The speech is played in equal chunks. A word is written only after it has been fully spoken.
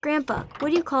Grandpa, what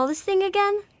do you call this thing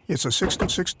again? It's a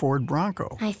 66 Ford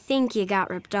Bronco. I think you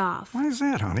got ripped off. Why is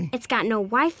that, honey? It's got no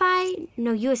Wi-Fi,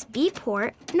 no USB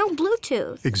port, no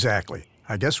Bluetooth. Exactly.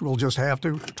 I guess we'll just have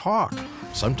to talk.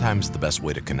 Sometimes the best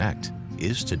way to connect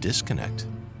is to disconnect.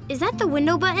 Is that the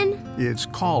window button? It's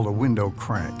called a window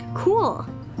crank. Cool.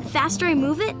 The faster I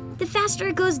move it, the faster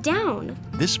it goes down.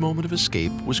 This moment of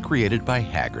escape was created by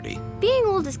Haggerty. Being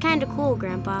old is kind of cool,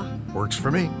 Grandpa. Works for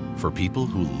me. For people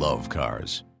who love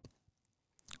cars.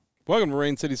 Welcome to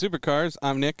Rain City Supercars.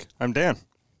 I'm Nick. I'm Dan.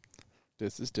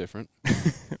 This is different.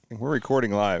 We're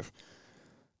recording live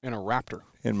In a Raptor.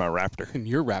 in my Raptor. In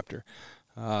your Raptor.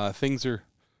 Things are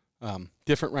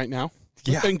different right now.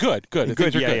 Yeah. And good. Good,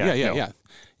 Things are yeah, good. yeah, no. Yeah.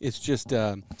 It's just...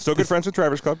 Still good friends with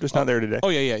Drivers Club, just not there today. Oh,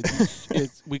 yeah.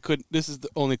 This is the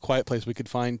only quiet place we could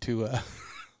find to...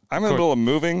 I'm in the middle of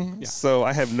moving, so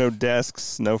I have no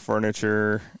desks, no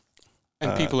furniture.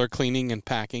 and people are cleaning and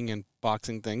packing and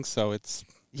boxing things, so it's...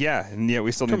 Yeah, and yet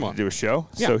we still need to do a show.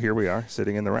 Yeah. So here we are,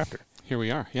 sitting in the Raptor. Here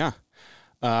we are, yeah.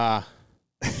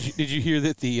 Did you hear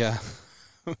that the...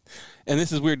 and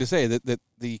this is weird to say, that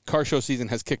the car show season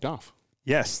has kicked off.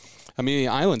 Yes.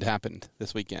 Amelia Island happened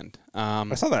this weekend.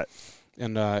 I saw that.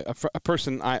 And a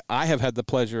person I have had the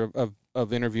pleasure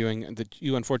of interviewing that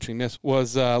you unfortunately missed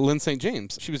was Lynn St.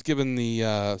 James. She was given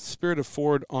the Spirit of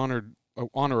Ford Honor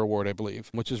Award, I believe,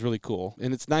 which is really cool.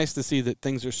 And it's nice to see that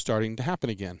things are starting to happen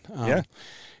again. It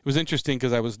was interesting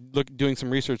because I was doing some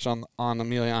research on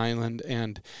Amelia Island,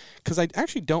 and because I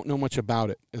actually don't know much about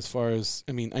it as far as,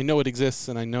 I mean, I know it exists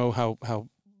and I know how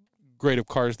great of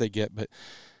cars they get,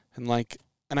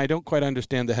 and I don't quite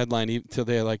understand the headline until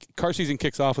they're like, car season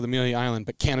kicks off with Amelia Island,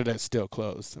 but Canada is still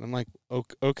closed. And I'm like,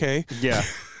 okay. Yeah.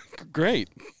 Great.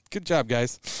 Good job,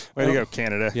 guys. Way to go,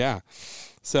 Canada. Yeah.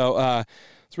 So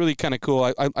it's really kind of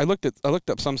cool. I looked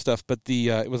up some stuff, but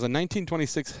it was a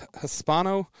 1926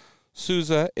 Hispano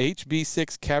Souza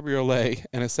HB6 Cabriolet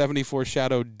and a 74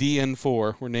 Shadow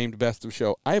DN4 were named Best of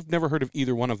Show. I have never heard of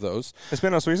either one of those.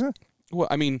 Hispano Suiza? Well,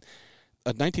 I mean,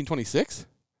 a 1926?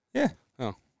 Yeah.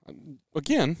 Oh.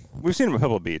 Again, we've seen him at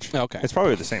Pebble Beach. Okay. It's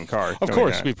probably the same car. Of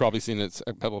course, we've probably seen it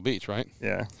at Pebble Beach, right?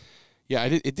 Yeah. Yeah,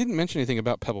 it didn't mention anything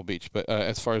about Pebble Beach, but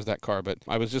as far as that car, but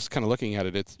I was just kind of looking at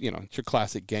it. It's, it's your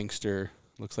classic gangster.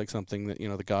 Looks like something that,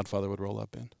 the Godfather would roll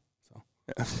up in. So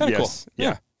kind of cool.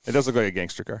 Yeah. It does look like a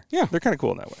gangster car. Yeah. They're kind of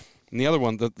cool in that way. And the other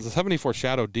one, the 74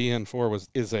 Shadow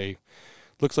DN4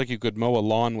 looks like you could mow a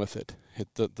lawn with it.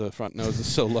 The front nose is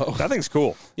so low. That thing's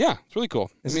cool. Yeah, it's really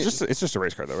cool. It's just a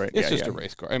race car, though, right? It's just a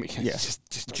race car. I mean, it's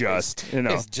it's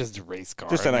just a race car.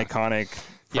 Just an iconic,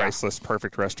 priceless,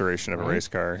 perfect restoration of a race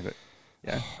car.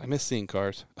 I miss seeing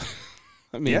cars.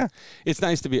 I mean, it's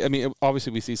nice to be. I mean,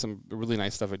 obviously, we see some really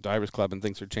nice stuff at Drivers Club, and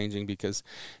things are changing because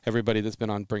everybody that's been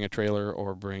on Bring a Trailer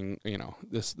or Bring,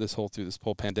 this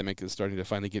whole pandemic is starting to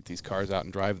finally get these cars out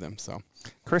and drive them. So,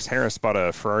 Chris Harris bought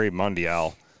a Ferrari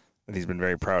Mondial that he's been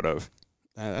very proud of.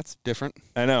 That's different.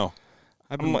 I know.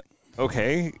 I'm like,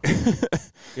 okay.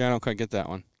 Yeah, I don't quite get that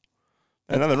one.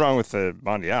 And nothing wrong with the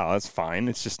Mondial. That's fine.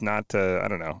 It's just not. I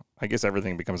don't know. I guess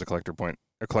everything becomes a collector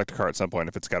car at some point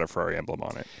if it's got a Ferrari emblem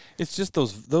on it. It's just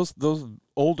those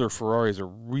older Ferraris are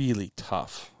really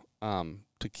tough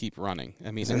to keep running.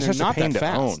 I mean, and they're not that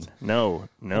fast. No,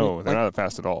 they're not that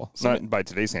fast at all. Not by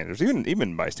today's standards.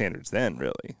 Even by standards then,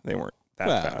 really, they weren't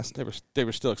that fast. They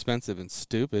were still expensive and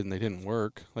stupid, and they didn't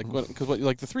work. Like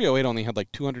the 308 only had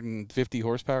like 250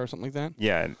 horsepower or something like that.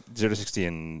 Yeah, 0 to 60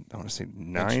 in I want to say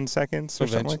 9 seconds or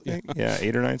something like that. Yeah,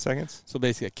 8 or 9 seconds. So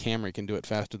basically, a Camry can do it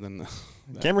faster than the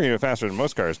Camry can do it faster than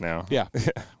most cars now. Yeah, which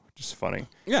is funny.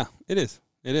 Yeah, it is.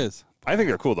 It is. I think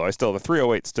they're cool though. The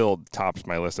 308 still tops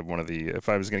my list of one of the. If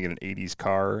I was going to get an 80s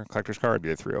car, collector's car, it'd be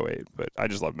the 308. But I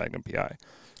just love Magnum PI.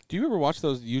 Do you ever watch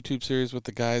those YouTube series with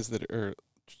the guys that are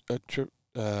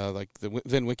like the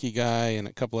Vin Wiki guy and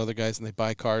a couple other guys, and they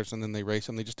buy cars and then they race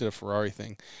them? They just did a Ferrari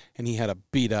thing, and he had a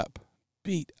beat up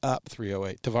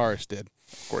 308. Tavares did.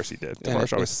 Of course he did.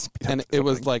 Tavares always beat up. And it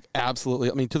was like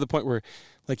absolutely. I mean, to the point where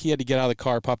like he had to get out of the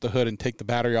car, pop the hood, and take the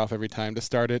battery off every time to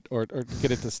start it or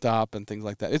get it to stop and things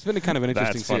like that. It's been a kind of an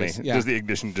interesting series. That's funny. Does the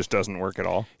ignition just doesn't work at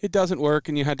all? It doesn't work,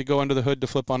 and you had to go under the hood to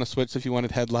flip on a switch if you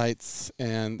wanted headlights,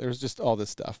 and there's just all this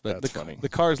stuff. But that's funny. The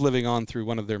car's living on through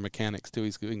one of their mechanics too.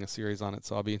 He's doing a series on it,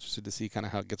 so I'll be interested to see kind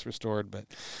of how it gets restored. But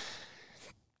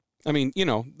I mean,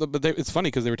 it's funny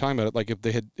because they were talking about it. Like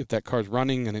if that car's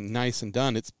running and nice and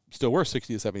done, it's still worth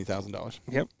 $60,000 to $70,000.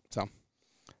 Yep. So,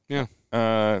 yeah.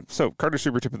 So Carter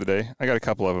Super Tip of the Day. I got a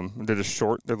couple of them. They're just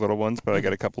short. They're little ones, but I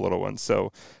got a couple little ones.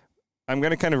 So I'm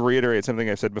going to kind of reiterate something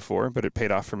I've said before, but it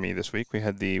paid off for me this week. We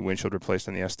had the windshield replaced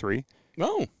on the S3.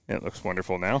 Oh, And it looks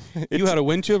wonderful now. you had a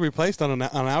windshield replaced on an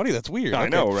Audi? That's weird. I Okay.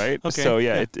 know, right? Okay. So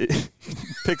yeah, it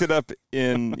picked it up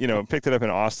in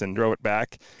Austin, drove it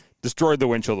back, destroyed the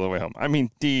windshield on the way home. I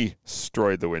mean,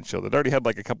 destroyed the windshield. It already had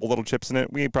like a couple little chips in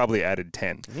it. We probably added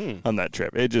 10 on that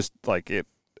trip. It just So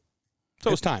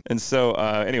it's time. And so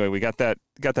anyway, we got that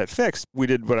fixed. We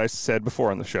did what I said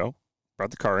before on the show.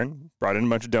 Brought the car in, brought in a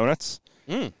bunch of donuts.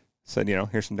 Said,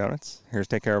 here's some donuts. Here's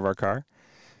take care of our car.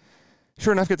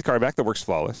 Sure enough, get the car back. That works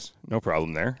flawless. No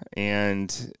problem there.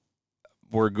 And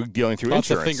we're dealing through Lots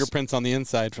insurance. of fingerprints on the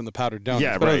inside from the powdered donuts.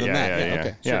 Yeah, But right. other than that, Yeah.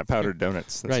 okay. Yeah, Sure. powdered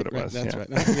donuts. That's Right, what it was. That's yeah. right.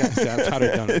 Yeah,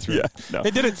 powdered donuts. Right. Yeah, no.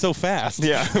 They did it so fast.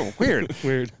 Yeah, weird.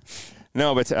 Weird.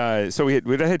 No, but so we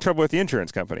had trouble with the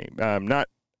insurance company.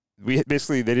 They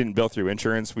didn't bill through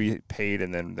insurance. We paid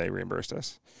and then they reimbursed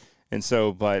us. And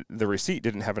so, but the receipt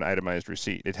didn't have an itemized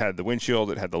receipt. It had the windshield,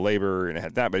 it had the labor, and it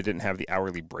had that, but it didn't have the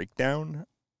hourly breakdown,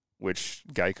 which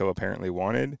Geico apparently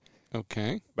wanted.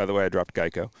 Okay. By the way, I dropped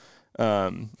Geico.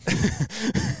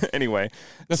 Anyway,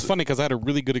 That's funny because I had a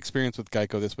really good experience with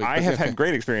Geico this week. I But have okay. had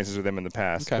great experiences with them in the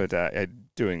past, Okay. but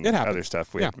doing It happens. other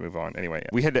stuff, we Yeah. had to move on. Anyway,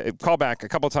 we had to call back a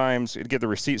couple times to get the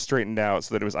receipt straightened out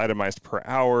so that it was itemized per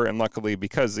hour. And luckily,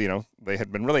 because they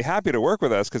had been really happy to work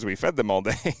with us because we fed them all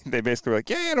day, they basically were like,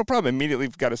 yeah, no problem. Immediately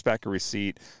got us back a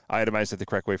receipt, itemized it the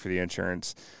correct way for the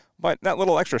insurance. But that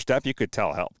little extra step, you could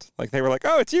tell helped. Like they were like,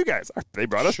 oh, it's you guys. They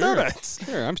brought us Sure. donuts.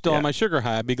 Sure. I'm still Yeah. on my sugar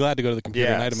high. I'd be glad to go to the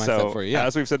computer and itemize that for you. Yeah.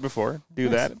 As we've said before, do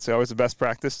Nice. that. It's always the best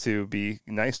practice to be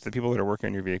nice to the people that are working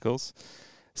on your vehicles.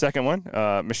 Second one,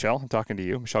 Michelle, I'm talking to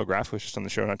you. Michelle Graff was just on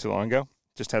the show not too long ago.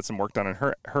 Just had some work done on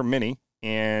her Mini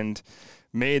and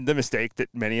made the mistake that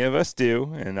many of us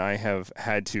do. And I have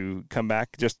had to come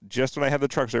back just when I had the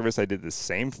truck service. I did the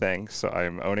same thing. So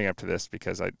I'm owning up to this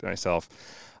because the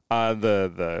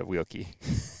wheel key.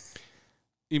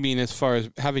 You mean as far as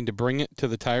having to bring it to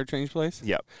the tire change place?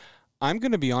 Yep. I'm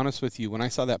going to be honest with you. When I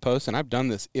saw that post, and I've done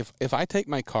this, if I take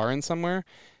my car in somewhere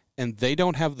and they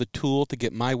don't have the tool to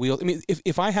get my wheel, I mean,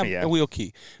 if I have Yeah. a wheel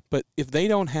key, but if they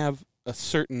don't have a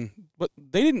certain, but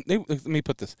let me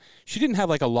put this. She didn't have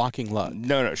like a locking lug.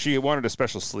 No, she wanted a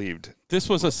special sleeved. This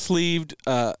was a sleeved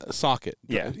socket.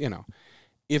 Yeah.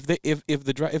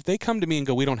 If they come to me and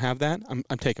go, we don't have that, I'm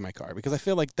taking my car because I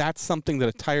feel like that's something that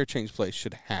a tire change place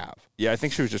should have. Yeah, I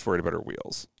think she was just worried about her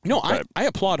wheels. No, But- I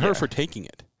applaud her yeah. for taking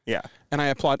it. Yeah. And I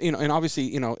applaud, and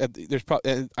obviously, there's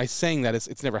I saying that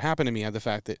it's never happened to me. The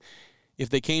fact that if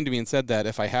they came to me and said that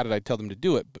if I had it, I'd tell them to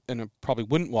do it, and I probably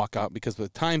wouldn't walk out because of the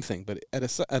time thing. But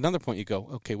at another point, you go,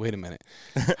 okay, wait a minute,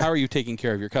 how are you taking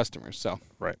care of your customers? So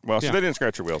Right. Well, so Yeah. they didn't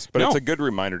scratch her wheels, but No. it's a good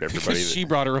reminder to everybody. because that, she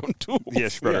brought her own tools. yeah,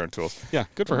 she brought her own tools. Yeah,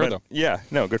 good for her But, though. Yeah,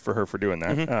 no, good for her for doing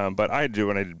that. But I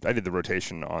did the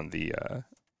rotation on the.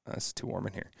 It's too warm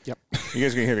in here. Yep. You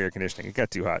guys can hear the air conditioning. It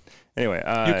got too hot. Anyway,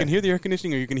 You can hear the air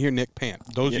conditioning, or you can hear Nick pant.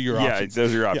 Those are your options. Yeah,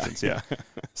 those are your options. Yeah.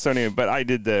 So anyway, but I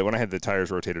did when I had the tires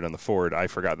rotated on the Ford, I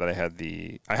forgot that I had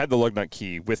the lug nut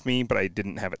key with me, but I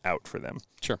didn't have it out for them.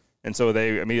 Sure. And so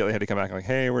they immediately had to come back and like,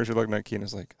 hey, where's your lug nut key? And I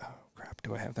was like, oh crap,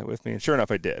 do I have that with me? And sure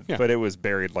enough, I did. Yeah. But it was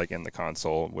buried like in the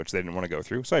console, which they didn't want to go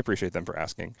through. So I appreciate them for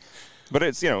asking. But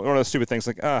it's one of those stupid things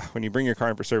like when you bring your car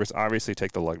in for service, obviously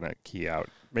take the lug nut key out,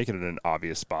 make it in an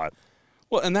obvious spot.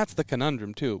 Well, and that's the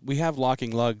conundrum too. We have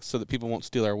locking lugs so that people won't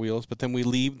steal our wheels, but then we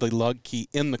leave the lug key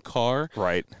in the car,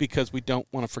 Right. because we don't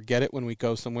want to forget it when we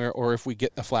go somewhere, or if we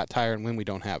get a flat tire and when we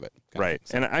don't have it. Right.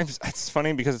 And it's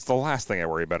funny because it's the last thing I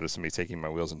worry about is somebody taking my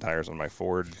wheels and tires on my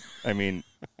Ford. I mean,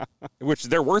 which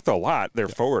they're worth a lot. They're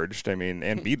forged, and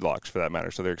beadlocks for that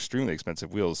matter. So they're extremely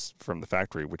expensive wheels from the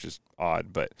factory, which is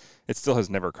odd, but it still has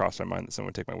never crossed my mind that someone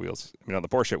would take my wheels. I mean, on the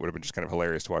Porsche, it would have been just kind of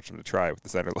hilarious to watch them to try with the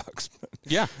center lugs.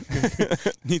 Yeah.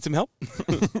 Need some help?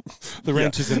 The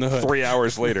wrench is in the hood. 3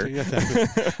 hours later. Yeah,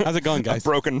 how's it going, A guys?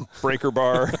 broken breaker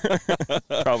bar,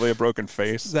 probably a broken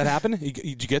face. Does that happen?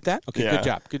 Did you get that? Okay,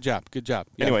 Yeah. good job.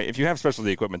 Yeah. Anyway, if you have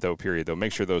specialty equipment, though,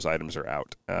 make sure those items are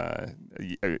out.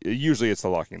 Usually it's the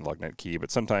locking lug nut key,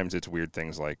 but sometimes it's weird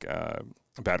things like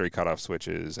battery cutoff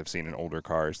switches. I've seen in older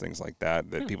cars, things like that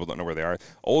people don't know where they are.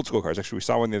 Old school cars. Actually, we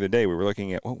saw one the other day. We were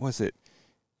looking at, what was it?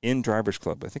 In Drivers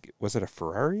Club. I think, was it a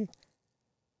Ferrari?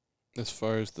 As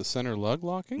far as the center lug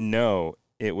locking? No,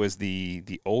 it was the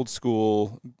old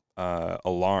school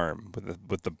alarm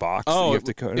with the box. that you have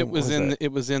to it was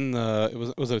it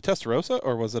a Testarossa,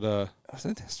 or was it a? Was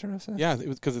it a Testarossa? Yeah, it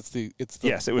was because it's the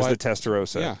Yes, it was the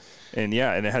Testarossa. Yeah. And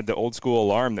it had the old school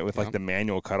alarm that with Yeah. like the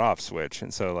manual cutoff switch.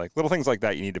 And so like little things like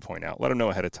that you need to point out. Let them know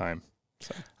ahead of time.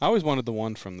 I always wanted the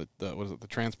one from the what is it, the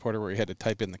transporter where you had to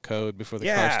type in the code before the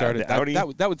car Yeah, started. the Audi.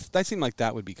 That seemed like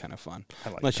that would be kind of fun. I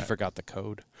like Unless you that. forgot the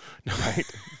code. Right?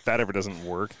 That ever doesn't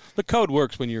work. The code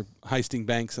works when you're heisting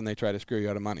banks and they try to screw you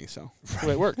out of money. So that's the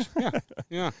way it works. Yeah.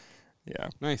 Yeah. Yeah.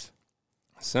 Nice.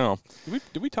 So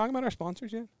Did we talk about our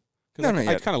sponsors yet? No, I, not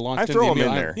I yet. kind of launched I into throw the them in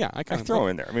email. there. Yeah, I kind of throw them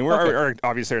in there. I mean, we're Okay.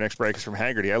 obviously our next break is from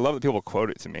Haggerty. I love that people quote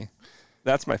it to me.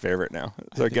 That's my favorite now.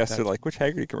 So our think guests are that's- like, which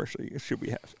Haggerty commercial should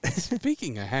we have?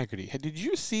 Speaking of Haggerty, did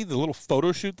you see the little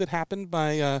photo shoot that happened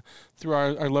by through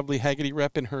our lovely Haggerty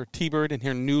rep in her T-bird and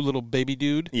her new little baby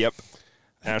dude? Yep.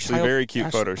 Ashley, child- very cute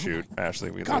Ashley- photo oh shoot.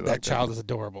 Ashley, we God, really that like child is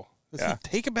adorable. Does Yeah. he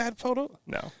take a bad photo?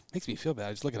 No. Makes me feel bad.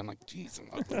 I just look at him like, geez,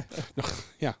 I'm ugly. No,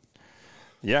 yeah,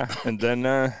 Yeah, and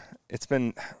then it's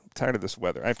been tired of this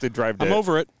weather. I have to drive to I'm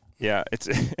over it. Yeah,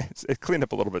 it cleaned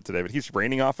up a little bit today, but it keeps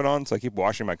raining off and on, so I keep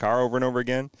washing my car over and over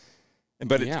again.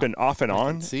 But it's Yeah. been off and I can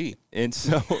on. see. And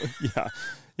so,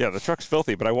 yeah, the truck's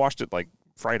filthy, but I washed it like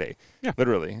Friday, Yeah.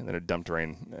 literally, and then it dumped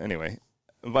rain anyway.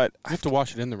 But You have to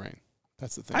wash it in the rain.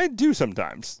 That's the thing. I do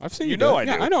sometimes. I've seen you do know it. I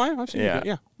Yeah, do. I know. I've seen Yeah. you do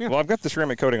it. Yeah. Well, I've got the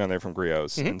ceramic coating on there from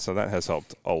Griot's, Mhm. and so that has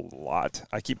helped a lot.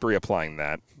 I keep reapplying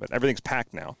that, but everything's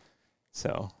packed now.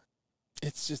 So,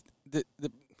 It's just the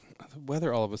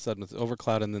weather all of a sudden is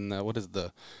overcloud, and then what is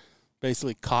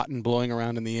basically cotton blowing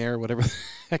around in the air, whatever the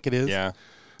heck it is. yeah.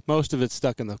 Most of it's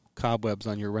stuck in the cobwebs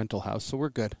on your rental house, so we're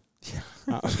good.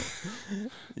 Yeah.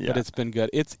 But it's been good.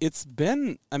 It's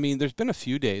been. I mean, there's been a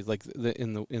few days like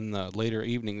in the later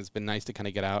evening. It's been nice to kind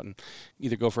of get out and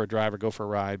either go for a drive or go for a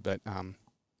ride. But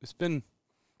it's been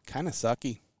kind of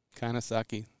sucky.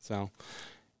 So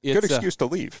it's Good excuse to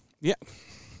leave. Yeah.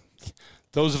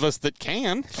 Those of us that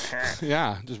can,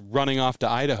 yeah, just running off to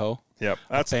Idaho, Yep.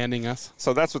 abandoning us.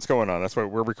 So that's what's going on. That's why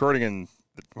we're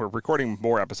recording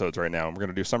more episodes right now. And we're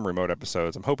going to do some remote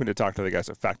episodes. I'm hoping to talk to the guys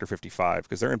at Factor 55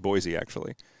 because they're in Boise,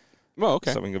 actually. Well,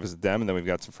 okay. So we can go visit them. And then we've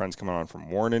got some friends coming on from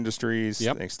Warren Industries.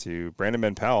 Yep. Thanks to Brandon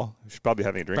Ben Powell, who should probably be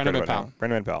having a drink Brandon right Ben about Powell. now.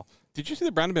 Brandon Ben Powell. Did you see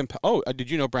the Brandon Ben? Oh, did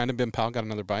you know Brandon Ben Powell got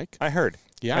another bike? I heard.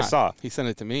 Yeah, I saw. He sent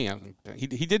it to me. He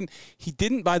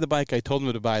didn't buy the bike. I told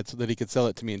him to buy it so that he could sell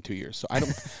it to me in 2 years. So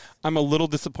I'm a little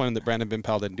disappointed that Brandon Ben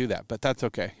Powell didn't do that, but that's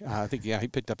okay. I think he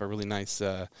picked up a really nice.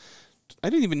 I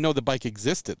didn't even know the bike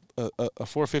existed, a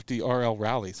 450 RL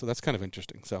Rally. So that's kind of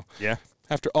interesting. So Yeah.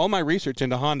 after all my research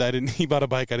into Honda, he bought a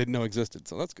bike I didn't know existed.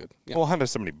 So that's good. Yeah, Well, Honda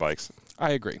has so many bikes.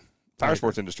 I agree. Power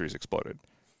sports industry's exploded.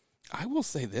 I will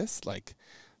say this, like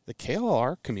the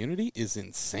KLR community is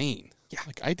insane. Yeah,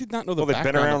 like I did not know the Well, they've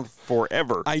been background of- around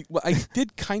forever. I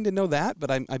did kind of know that, but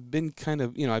I've been kind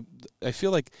of, I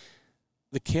feel like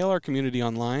the KLR community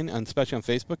online, and especially on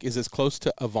Facebook, is as close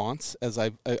to Avance as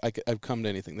I've come to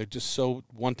anything. They're just so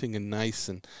wanting and nice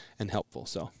and helpful.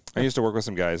 So I used to work with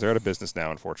some guys. They're out of business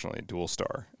now, unfortunately, Dual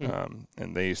Star. Mm.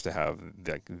 And they used to have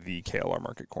the KLR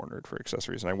market cornered for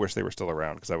accessories. And I wish they were still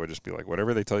around because I would just be like,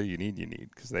 whatever they tell you need, you need.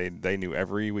 Because they knew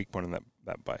every weak point in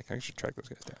that bike. I should track those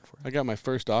guys down for you. I got my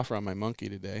first offer on my Monkey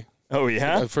today. Oh,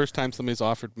 yeah? The first time somebody's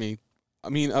offered me,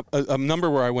 a number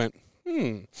where I went,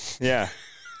 Yeah.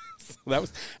 That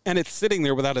was, and it's sitting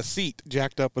there without a seat,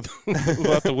 jacked up with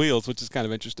without the wheels, which is kind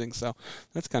of interesting. So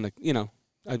that's kind of,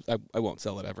 I won't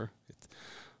sell it ever.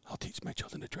 I'll teach my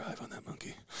children to drive on that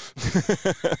Monkey.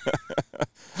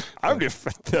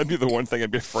 That'd be the one thing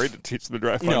I'd be afraid to teach them to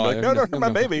drive. No, I'm like, no, my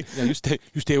baby. Yeah, you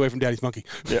stay away from Daddy's Monkey.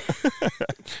 Yeah.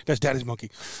 That's Daddy's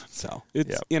Monkey. So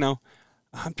it's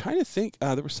I'm trying to think.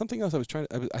 There was something else I was trying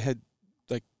to. I had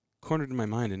like cornered in my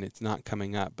mind, and it's not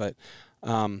coming up. But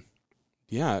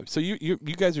yeah. So you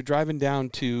guys are driving down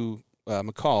to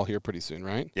McCall here pretty soon,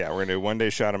 right? Yeah, we're going to do a one-day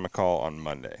shot in McCall on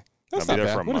Monday. That's I'll not be there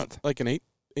bad. for a What is month. it, like an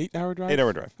 8-hour drive?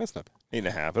 8-hour drive. That's not bad.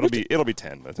 8.5. It'll be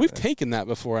 10. But We've taken that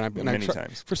before, and many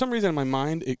times. For some reason in my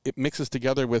mind, it mixes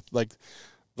together with like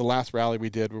the last rally we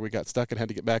did where we got stuck and had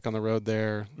to get back on the road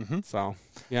there. Mm-hmm. So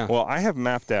yeah. Well, I have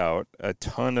mapped out a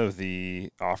ton of the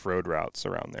off-road routes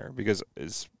around there because,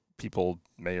 as people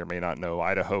may or may not know,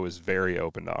 Idaho is very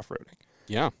open to off-roading.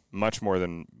 Yeah. Much more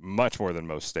than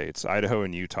most states. Idaho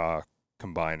and Utah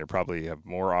combined are probably have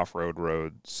more off-road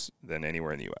roads than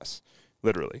anywhere in the U.S.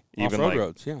 Literally, even Off-road like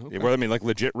roads. Yeah. Okay. well, I mean, like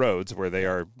legit roads where they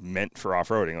are meant for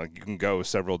off-roading. Like you can go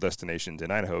several destinations in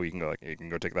Idaho. You can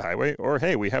go take the highway, or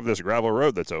hey, we have this gravel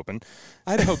road that's open.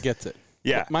 Idaho gets it.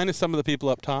 Yeah. Minus some of the people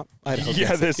up top. Idaho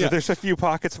Yeah, gets it. there's a few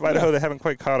pockets of Idaho that haven't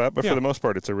quite caught up, but Yeah. for the most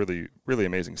part, it's a really, really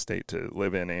amazing state to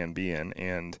live in and be in.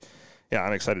 And yeah,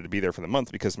 I'm excited to be there for the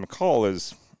month because McCall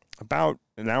is about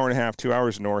an hour and a half, 2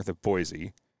 hours north of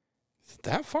Boise. Is it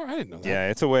that far? I didn't know that. Yeah,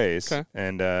 it's a ways. Okay.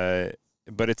 And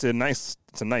but it's a nice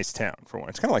town for one.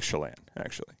 It's kind of like Chelan,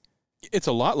 actually. It's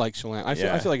a lot like Chelan. I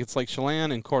Yeah. feel like it's like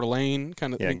Chelan and Coeur d'Alene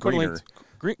kind of. Yeah, I mean, Coeur greener.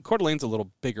 d'Alene's, Coeur d'Alene's a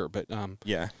little bigger, but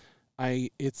Yeah.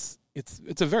 it's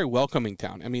a very welcoming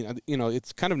town. I mean,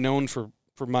 it's kind of known for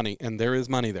money, and there is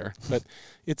money there, but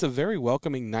it's a very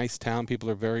welcoming, nice town. People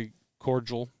are very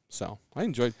cordial, so I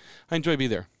enjoy being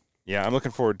there. Yeah, I'm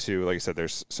looking forward to, like I said,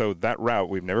 so that route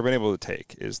we've never been able to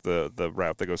take is the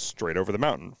route that goes straight over the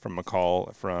mountain from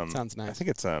McCall Sounds nice. I think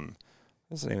it's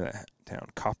what's the name of that town?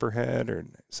 Copperhead or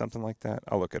something like that.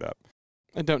 I'll look it up.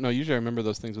 I don't know. Usually I remember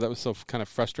those things, but that was so kind of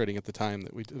frustrating at the time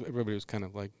that everybody was kind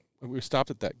of like, we were stopped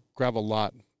at that gravel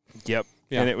lot. Yep.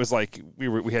 Yeah. And it was like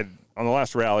we had on the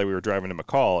last rally we were driving to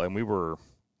McCall and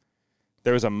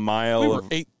there was a mile We were of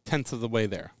 8/10 of the way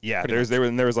there. yeah, pretty much.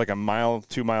 there was like a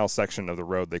 2-mile section of the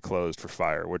road they closed for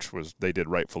fire, which they did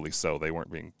rightfully so. They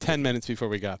weren't being 10 minutes before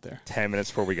we got there. 10 minutes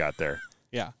before we got there.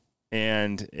 Yeah.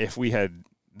 And if we had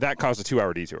that caused a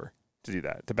 2-hour detour to do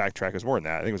that. To backtrack is more than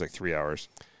that. I think it was like 3 hours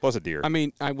plus a deer. I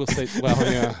mean, I will say, well,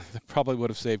 yeah, that probably would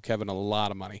have saved Kevin a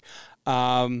lot of money.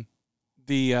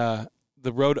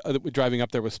 The road that we're driving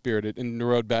up there was spirited, and the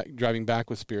road driving back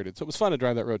was spirited. So it was fun to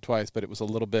drive that road twice, but it was a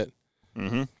little bit.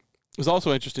 Mm-hmm. It was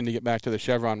also interesting to get back to the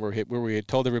Chevron where we had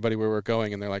told everybody where we were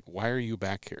going, and they're like, "Why are you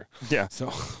back here?" Yeah. So.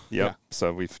 Yep. Yeah.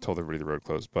 So we've told everybody the road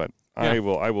closed, but Yeah.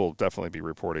 I will definitely be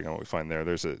reporting on what we find there.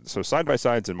 So side by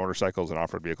sides and motorcycles and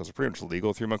off road vehicles are pretty much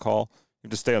legal through McCall. You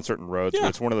have to stay on certain roads. Yeah. But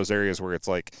it's one of those areas where it's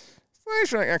like,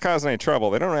 it's not going to cause any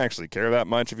trouble. They don't actually care that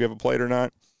much if you have a plate or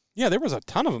not. Yeah, there was a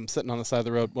ton of them sitting on the side of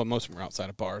the road. Well, most of them were outside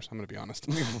of bars, I'm going to be honest.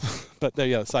 But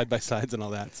they're, side by sides and all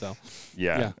that. So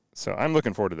Yeah. So I'm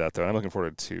looking forward to that, though. I'm looking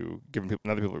forward to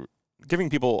giving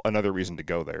people another reason to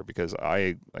go there because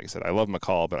like I said, I love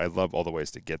McCall, but I love all the ways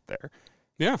to get there.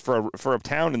 yeah, For a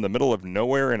town in the middle of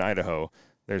nowhere in Idaho,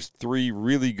 there's 3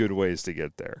 really good ways to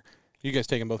get there. you guys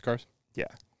taking both cars? Yeah.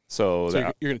 So, So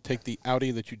you're going to take the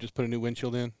Audi that you just put a new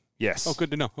windshield in? yes. Oh,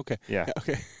 good to know. Okay. Yeah.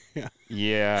 Okay. Yeah.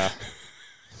 Yeah.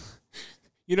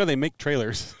 They make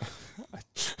trailers.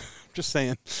 Just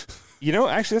saying.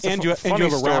 Actually, that's And a you funny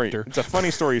have a story. Raptor. It's a funny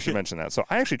story you should mention that. So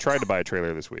I actually tried to buy a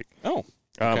trailer this week. Oh.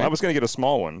 Okay. I was going to get a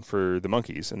small one for the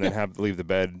monkeys and then leave the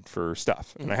bed for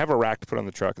stuff. And I have a rack to put on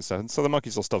the truck and stuff. And so the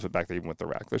monkeys will stuff it back there even with the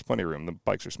rack. There's plenty of room. The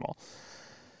bikes are small.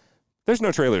 There's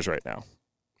no trailers right now.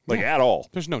 At all.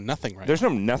 There's nothing right There's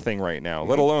nothing right now,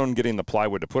 let alone getting the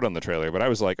plywood to put on the trailer. But I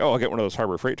was like, I'll get one of those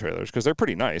Harbor Freight trailers because they're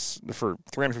pretty nice. For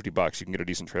 $350, you can get a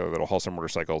decent trailer that'll haul some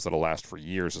motorcycles that'll last for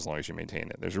years as long as you maintain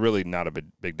it. There's really not a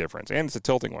big difference. And it's a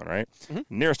tilting one, right? Mhm.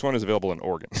 Nearest one is available in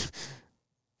Oregon.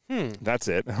 now. That's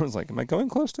it. I was like, am I going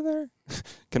close to there?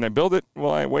 Can I build it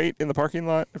while I wait in the parking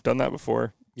lot? I've done that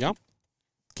before. Yep.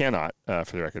 Cannot, for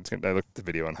the record. I looked at the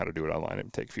video on how to do it online. It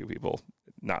would take a few people,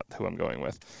 not who I'm going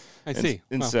with. I see.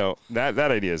 And Well, so that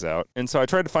idea is out. And so I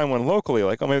tried to find one locally,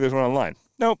 like, maybe there's one online.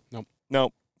 Nope.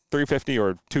 $350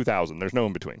 or $2,000. There's no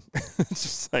in between. It's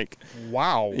just like,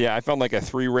 wow. yeah, I found like a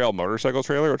 3-rail motorcycle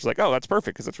trailer, which is like, oh, that's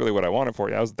perfect because that's really what I wanted for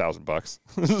you. That was $1,000.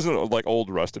 This is like old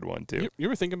rusted one too. You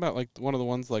ever thinking about like one of the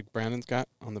ones like Brandon's got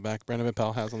on the back, Brandon Van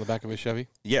Pelt has on the back of his Chevy?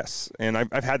 Yes, and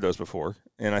I've had those before,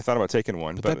 and I thought about taking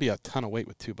one, But but that'd be a ton of weight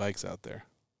with 2 bikes out there.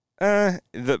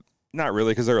 not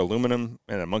really because they're aluminum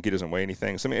and a monkey doesn't weigh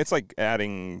anything. So I mean, it's like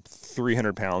adding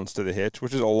 300 pounds to the hitch,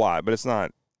 which is a lot, but it's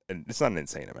not an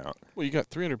insane amount. Well, you got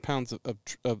 300 pounds of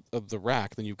the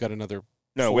rack, then you've got another.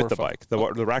 No, 4 with or the 5. bike,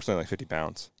 the rack's only like 50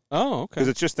 pounds. Oh, okay. Because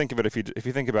it's just think of it if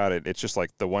you think about it, it's just like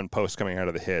the one post coming out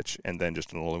of the hitch and then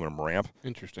just an aluminum ramp that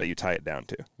Interesting. you tie it down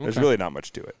to. There's Okay. really not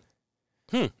much to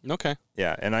it. Okay.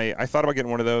 Yeah, and I thought about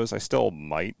getting one of those. I still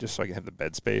might just so I can have the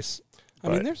bed space. I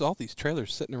mean, But- there's all these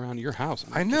trailers sitting around your house.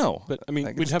 I know, But I mean, I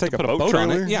could we'd just have to take put a boat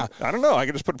trailer. on it. Yeah. I don't know. I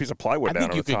could just put a piece of plywood I down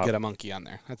think on you the could top. get a monkey on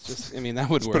there. That's just. I mean, that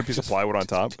would Just work. put a piece of plywood on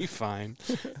top. It'd be fine.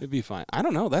 It'd be fine. I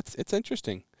don't know. It's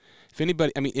interesting. If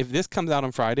anybody, I mean, if this comes out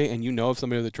on Friday and you know of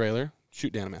somebody with a trailer,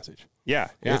 shoot Dan a message. Yeah,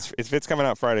 Yeah. if it's coming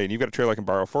out Friday and you've got a trailer I can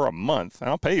borrow for a month, and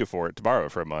I'll pay you for it to borrow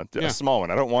it for a month. Yeah. A small one.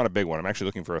 I don't want a big one. I'm actually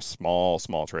looking for a small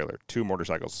trailer. 2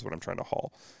 motorcycles is what I'm trying to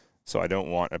haul. So I don't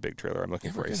want a big trailer. I'm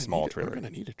looking for a small trailer. We're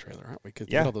going to need a trailer, aren't we? Because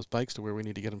Yeah. get all those bikes to where we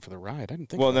need to get them for the ride. I didn't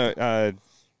think Well, about no, that.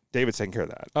 David's taking care of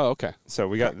that. Oh, okay. So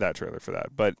we got that trailer for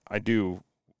that. But I do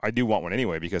want one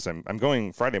anyway because I'm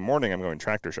going Friday morning. I'm going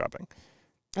tractor shopping.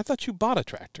 I thought you bought a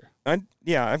tractor.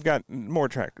 I've got more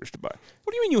tractors to buy.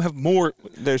 What do you mean you have more?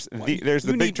 There's Well, the you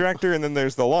big need- tractor and then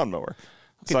there's the lawnmower.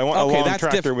 So I want okay, a long that's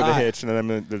tractor with a different. hitch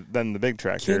and then the big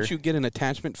tractor. Can't you get an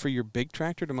attachment for your big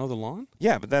tractor to mow the lawn?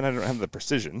 Yeah, but then I don't have the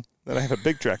precision. Then I have a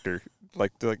big tractor,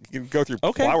 you go through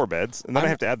Okay. flower beds, and then I I'm-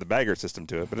 have to add the bagger system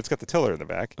to it. But it's got the tiller in the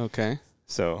back. Okay.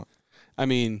 So I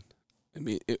mean, I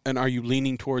mean, and are you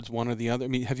leaning towards one or the other? I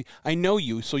mean, have you? I know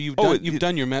you, so you've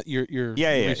done your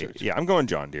research. Yeah. I'm going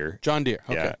John Deere. John Deere.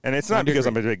 Okay. Yeah, and it's John not Deere because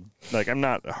great. I'm a big I'm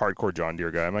not a hardcore John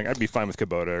Deere guy. I'm like I'd be fine with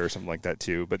Kubota or something like that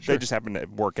too. But Sure. they just happen to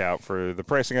work out for the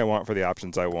pricing I want, for the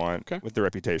options I want, Okay. with the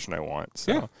reputation I want.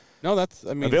 So Yeah. No, that's.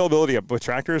 I mean. availability with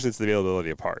tractors, it's the availability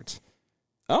of parts.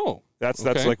 Oh. That's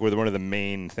Okay. like one of the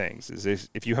main things is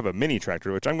if you have a mini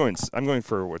tractor, which I'm going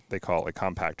for what they call a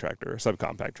compact tractor, a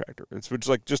subcompact tractor. It's which is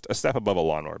like just a step above a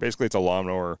lawnmower. Basically, it's a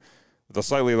lawnmower with a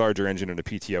slightly larger engine and a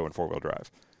PTO and 4-wheel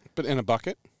drive. But in a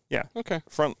bucket. Yeah, Okay.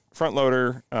 front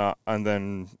loader, and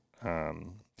then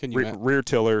Can you? rear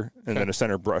tiller, and Okay. then a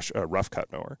center brush rough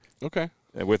cut mower Okay.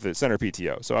 with the center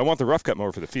PTO. So I want the rough cut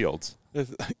mower for the fields.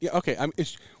 Yeah. Okay.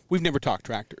 We've never talked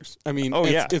tractors. I mean. Oh,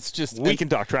 yeah. It's just We can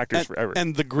talk tractors forever.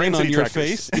 And the grin Rain on City your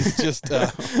tractors. face is just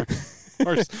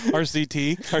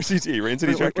RCT. RCT, Rain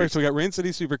City tractors. So we got Rain City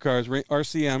Supercars,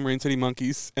 RCM, Rain City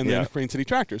Monkeys, and then Yeah. Rain City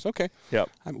Tractors. Okay. Yep.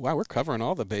 Wow, we're covering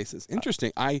all the bases.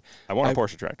 Interesting. I want a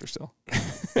Porsche tractor still.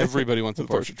 Everybody wants a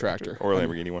Porsche tractor or a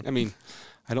Lamborghini one. I mean,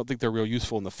 I don't think they're real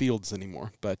useful in the fields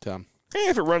anymore, but Hey,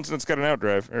 if it runs and it's got an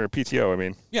outdrive or a PTO, I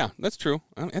mean. yeah, that's true.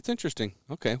 That's interesting.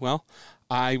 Okay, well,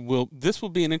 this will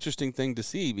be an interesting thing to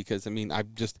see because I mean,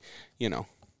 I've just,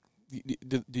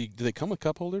 do they come with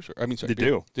cup holders? Or, I mean, sorry, They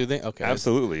do. Do they? Okay,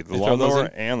 Absolutely. The They throw those lawnmower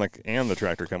in? and the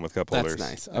tractor come with cup That's holders.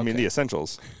 nice. I mean, Okay. the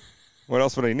essentials. What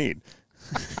else would I need?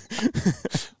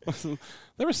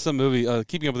 There was some movie,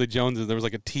 Keeping Up with the Joneses. There was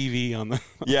like a TV on the.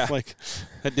 Yeah. It's like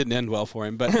that didn't end well for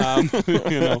him, but I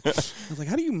was like,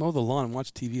 how do you mow the lawn and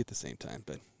watch TV at the same time?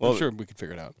 But Well, I'm sure we could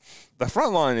figure it out. The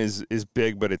front lawn is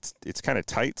big, but it's kind of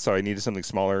tight, so I needed something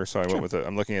smaller. So I went with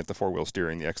I'm looking at the 4-wheel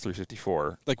steering, the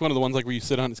X354 Like one of the ones like where you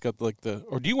sit on, it's got like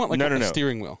or do you want like No, a no.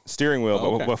 steering wheel? steering wheel,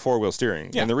 Oh, okay. but 4-wheel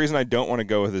steering. Yeah. And the reason I don't want to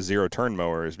go with a zero turn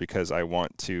mower is because I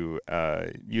want to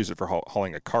use it for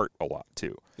hauling a cart a lot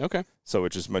too. Okay. So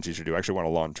it's just much easier to do. I actually want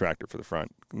a lawn tractor for the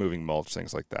front, moving mulch,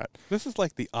 things like that. This is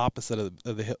like the opposite of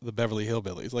the Beverly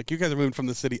Hillbillies. Like you guys are moving from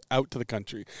the city out to the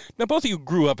country. Now both of you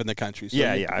grew up in the country. So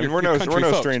Yeah. I mean, we're no country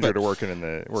folks, stranger but to working in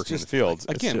the just, fields.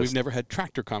 It's Again, we've just- never had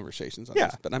tractor conversations on Yeah.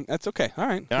 this, but that's okay. All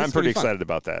right. And This I'm will pretty be fun. excited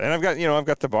about that. And I've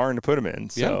got the barn to put them in.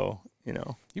 So You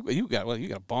got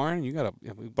a barn. You got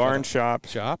a barn shop.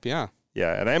 shop. Yeah.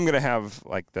 Yeah, and I am going to have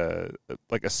like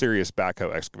a serious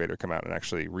backhoe excavator come out and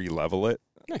actually re-level it,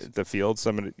 Nice. the field.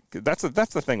 So that's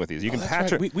the thing with these. You can That's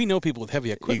patch right. it. We know people with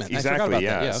heavy equipment. I forgot Exactly, about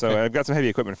yeah. that. Yeah. So okay. I've got some heavy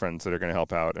equipment friends that are going to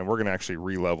help out, and we're going to actually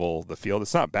re-level the field.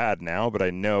 It's not bad now, but I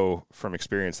know from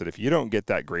experience that if you don't get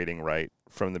that grading right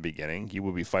from the beginning, you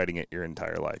will be fighting it your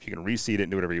entire life. You can reseed it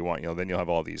and do whatever you want. Then you'll have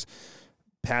all these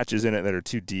patches in it that are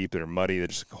too deep, that are muddy, that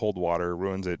just hold water,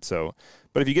 ruins it. So,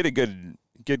 but if you get a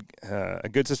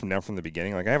good system down from the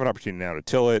beginning, like I have an opportunity now to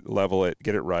till it, level it,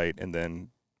 get it right, and then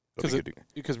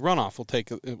Because runoff will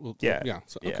take it will Yeah. yeah.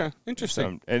 So, Yeah. okay.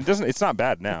 Interesting. and it's not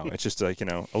bad now. It's just like, a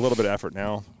little bit of effort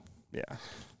now. Yeah.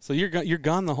 So you're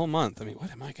gone the whole month. I mean,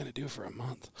 what am I going to do for a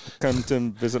month? Come to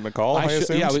visit McCall, I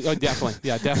assume? Definitely.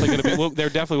 Yeah, definitely going to be. Well, there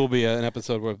definitely will be an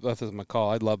episode where us is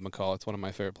McCall. I love McCall. It's one of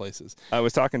my favorite places. I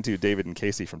was talking to David and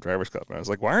Casey from Drivers Club, and I was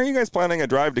like, why aren't you guys planning a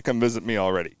drive to come visit me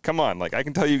already? Come on. Like, I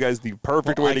can tell you guys the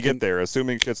perfect Well, way I to can- get there,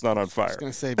 assuming shit's not on I was fire.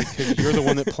 going to say because you're the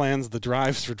one that plans the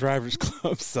drives for Drivers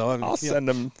Club. So I mean, I'll send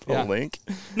them Yeah. a link.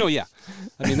 No, yeah.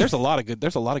 I mean, there's a lot of good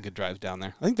drives down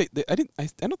there. I think I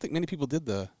don't think many people did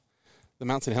the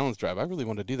Mount St. Helens drive. I really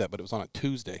wanted to do that, but it was on a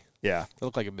Tuesday. Yeah. That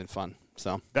looked like it'd been fun.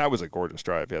 So That was a gorgeous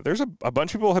drive. Yeah. There's a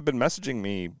bunch of people have been messaging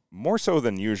me more so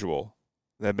than usual.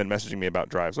 They have been messaging me about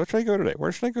drives. What should I go today?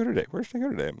 Where should I go today? Where should I go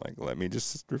today? I'm like, let me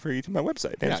just refer you to my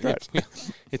website. Dan's Drives. yeah.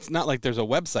 It's not like there's a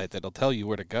website that'll tell you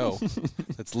where to go.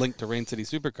 That's linked to Rain City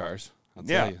Supercars. I'll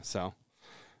tell Yeah. you. So,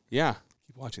 yeah.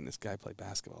 Keep watching this guy play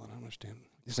basketball. I don't understand.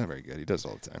 He's not very good. He does it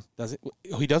all the time. Does it?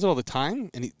 Oh, he does it all the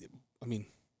time, and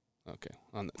okay.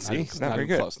 See? He's not not very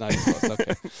even good. close. Not even close.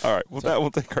 Okay. All right. Well,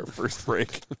 we'll take our first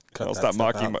break. Cut I'll that stop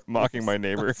stuff mocking out. my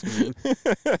neighbor. That's mean.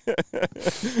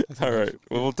 All right.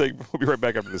 Well, we'll be right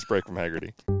back after this break from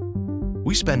Haggerty.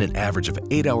 We spend an average of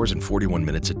 8 hours and 41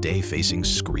 minutes a day facing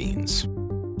screens.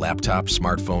 Laptops,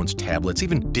 smartphones, tablets,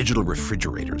 even digital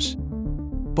refrigerators.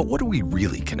 But what are we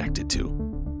really connected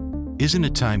to? Isn't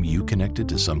it time you connected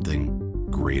to something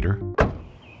greater?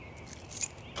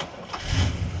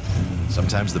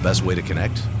 Sometimes the best way to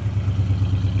connect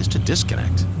is to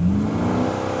disconnect.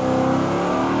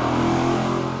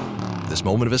 This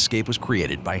moment of escape was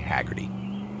created by Haggerty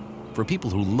for people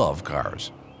who love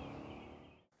cars.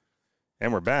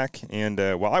 And we're back. And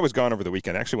while I was gone over the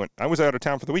weekend, I was out of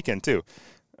town for the weekend too.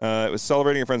 It was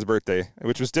celebrating a friend's birthday,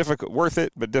 which was worth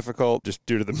it, but difficult just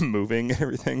due to the moving and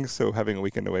everything. So having a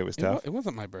weekend away was tough. It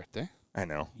wasn't my birthday. I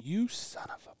know. You son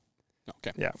of a...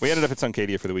 Okay. Yeah, we ended up at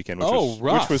Suncadia for the weekend, rough.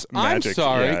 which was magic. I'm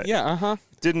sorry. Yeah,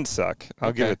 Didn't suck.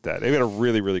 I'll give it that. They had a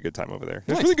really, really good time over there.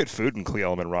 There's really good food in Cle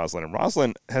Elum and Roslyn, and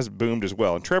Roslyn has boomed as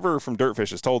well. And Trevor from Dirtfish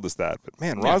has told us that. But,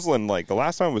 man, Roslyn, like, the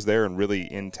last time I was there and really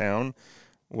in town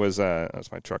was that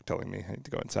was my truck telling me I need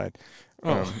to go inside.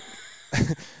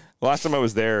 The last time I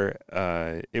was there,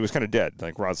 it was kind of dead.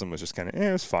 Like, Roslyn was just kind of,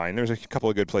 it was fine. There's a couple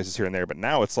of good places here and there, but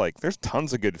now it's like there's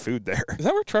tons of good food there. Is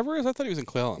that where Trevor is? I thought he was in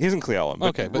Cle Elum. He's in Cle Elum.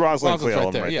 Okay, but Roslyn, Cle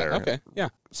Roslin's Elum right there. Okay, yeah.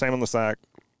 Salmon Lasac,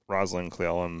 Roslyn, Cle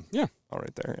Elum. Yeah. All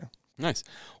right there, yeah. Nice.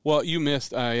 Well, you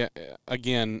missed,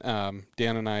 again,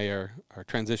 Dan and I are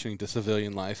transitioning to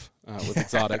civilian life with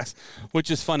Exotics, which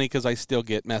is funny because I still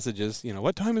get messages,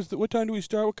 what time do we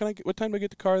start? What time do I get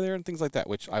the car there? And things like that,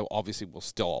 which I obviously will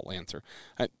still all answer.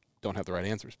 I don't have the right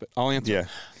answers, but I'll answer. Yeah.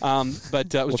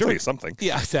 But it was we'll tell you something.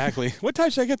 Yeah, exactly. What time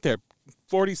should I get there?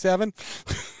 47?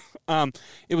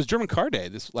 It was German Car Day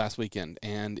this last weekend,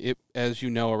 and it, as you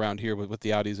know, around here with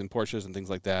the Audis and Porsches and things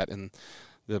like that, and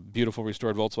the beautiful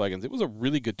restored Volkswagens, it was a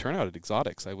really good turnout at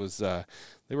Exotics. They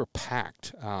were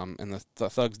packed, and the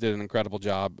thugs did an incredible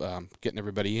job getting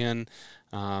everybody in.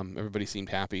 Everybody seemed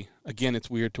happy. Again, it's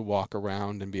weird to walk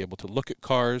around and be able to look at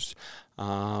cars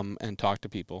and talk to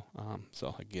people.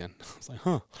 So again, I was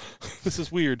like, this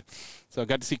is weird. So I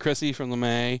got to see Chrissy from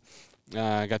LeMay.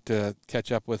 I got to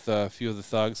catch up with a few of the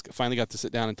thugs. Finally got to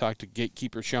sit down and talk to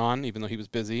Gatekeeper Sean, even though he was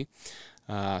busy.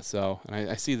 And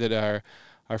I see that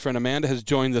our friend Amanda has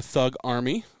joined the Thug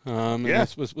Army. And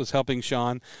was helping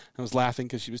Sean. I was laughing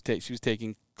because she was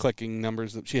taking clicking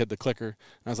numbers. She had the clicker. And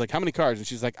I was like, how many cars? And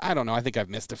she's like, I don't know. I think I've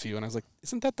missed a few. And I was like,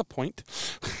 isn't that the point?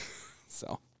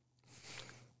 So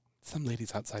some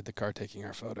ladies outside the car taking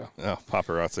our photo. Oh,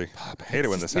 paparazzi. I hate it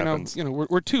when this happens.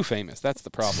 We're too famous. That's the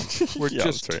problem. We're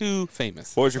just too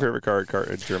famous. What was your favorite car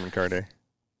at German Car Day?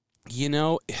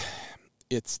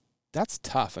 That's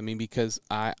tough. I mean, because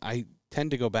I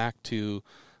tend to go back to,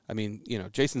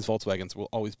 Jason's Volkswagens will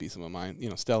always be some of mine.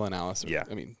 Stella and Alice.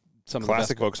 Some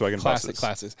classic of the best Volkswagen classic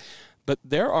classes. But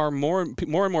there are more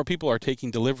and more people are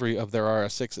taking delivery of their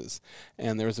RS6s,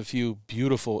 and there's a few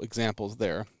beautiful examples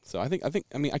there. So I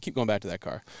keep going back to that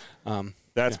car.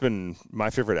 That's been my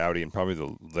favorite Audi in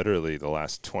probably literally the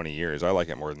last 20 years. I like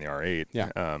it more than the R8.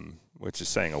 Yeah. Which is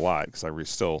saying a lot because I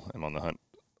still am on the hunt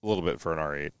a little bit for an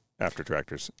R8 after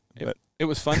tractors. It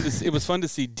was fun to see. It was fun to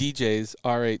see DJ's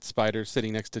R8 Spider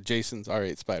sitting next to Jason's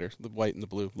R8 Spider. The white and the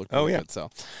blue looked really good. So,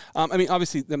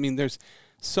 obviously, there's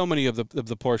so many of the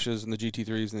Porsches and the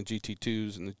GT3s and the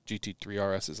GT2s and the GT3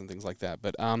 RSs and things like that.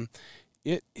 But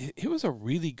it was a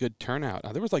really good turnout.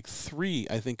 There was like 3,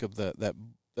 I think, of that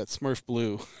Smurf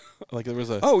blue. Like there was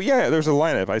a. Oh yeah, there's a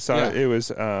lineup. I saw it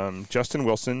was Justin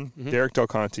Wilson, Derek Del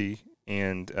Conte,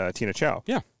 and Tina Chow.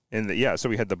 Yeah. And so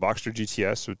we had the Boxster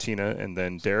GTS with Tina, and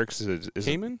then Derek's is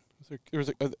Cayman. I'm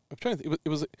trying to think. It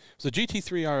was a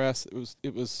GT3 RS.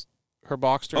 It was her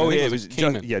Boxster. Oh yeah, it was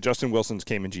Cayman. Justin Wilson's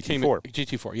Cayman GT4.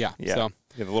 GT4, yeah. Yeah. So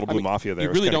the little blue Mafia there.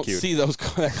 You really don't cute. see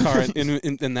that car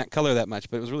in that color that much,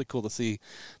 but it was really cool to see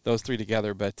those 3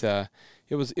 together. But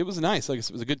it was nice. Like it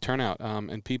was a good turnout,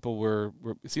 and people were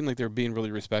it seemed like they were being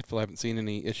really respectful. I haven't seen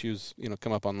any issues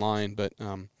come up online, but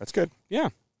that's good. Yeah.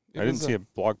 I didn't see a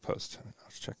blog post.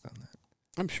 I'll check on that.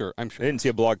 I'm sure. I didn't see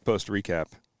a blog post recap.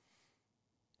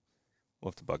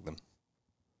 We'll have to bug them.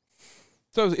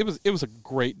 So it was a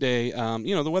great day.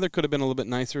 The weather could have been a little bit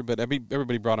nicer, but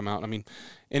everybody brought them out. I mean,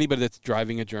 anybody that's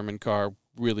driving a German car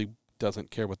really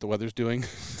doesn't care what the weather's doing.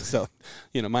 So,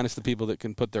 minus the people that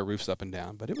can put their roofs up and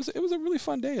down. But it was a really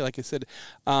fun day. Like I said,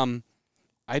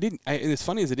 and as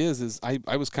funny as it is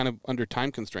I was kind of under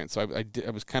time constraints, so I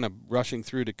was kind of rushing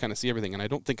through to kind of see everything, and I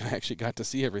don't think I actually got to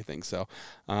see everything. So,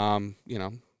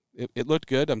 it looked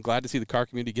good. I'm glad to see the car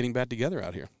community getting back together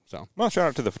out here. So, well, shout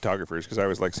out to the photographers because I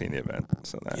always like seeing the event.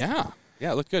 So that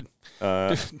it looked good.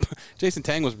 Jason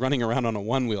Tang was running around on a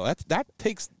one wheel. That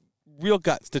takes real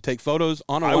guts to take photos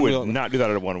on a one wheel. I would not do that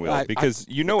at a one wheel because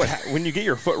when you get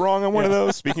your foot wrong on one of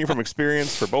those, speaking from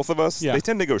experience for both of us, they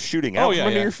tend to go shooting out from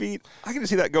under your feet. I can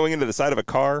see that going into the side of a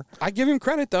car. I give him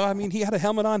credit though. I mean, he had a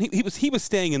helmet on. He was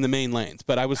staying in the main lanes,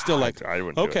 but I was still I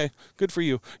wouldn't do it. Good for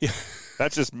you. Yeah.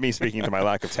 That's just me speaking to my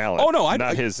lack of talent. Oh no,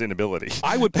 not his inability.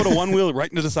 I would put a one wheel right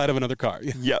into the side of another car.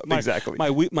 Yeah, exactly.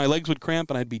 My legs would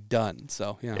cramp and I'd be done.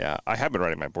 So yeah, I have been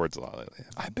riding my boards a lot lately.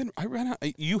 I ran out.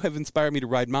 You have inspired me to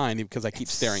ride mine because I keep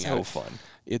staring at it. So fun.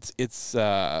 It's.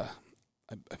 I'm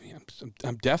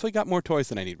definitely got more toys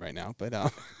than I need right now, but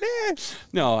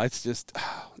no, it's just.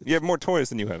 You have more toys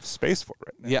than you have space for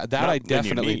right now. Yeah, that I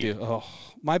definitely do. Oh,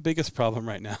 my biggest problem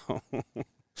right now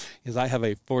is I have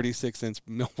a 46-inch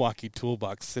Milwaukee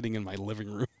toolbox sitting in my living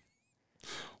room.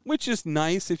 which is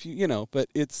nice if you know, but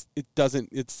it doesn't.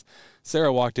 It's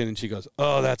Sarah walked in and she goes,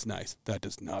 "Oh, that's nice. That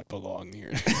does not belong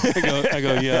here." I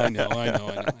go, yeah, I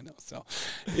know. So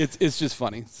it's just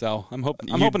funny. So I'm hoping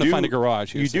to find a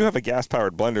garage here. You do have a gas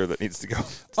powered blender that needs to go.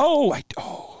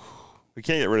 We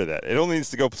can't get rid of that. It only needs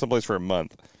to go someplace for a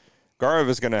month. Gaurav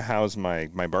is going to house my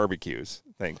barbecues.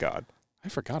 Thank God. I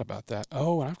forgot about that.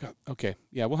 Oh, and I've got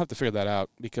yeah. We'll have to figure that out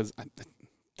because.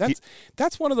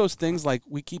 That's one of those things like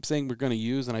we keep saying we're going to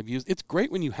use, and I've used. It's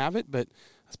great when you have it, but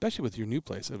especially with your new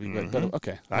place, it'd be great. But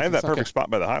okay, I have that perfect spot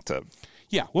by the hot tub.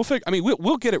 Yeah, we'll figure. I mean,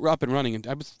 we'll get it up and running. And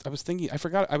I was thinking,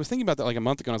 I was thinking about that like a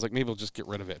month ago. And I was like, maybe we'll just get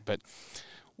rid of it, but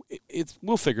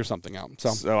we'll figure something out.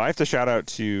 So I have to shout out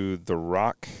to the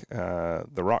Rock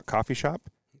Coffee Shop.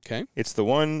 Okay, it's the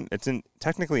one. It's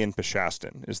technically in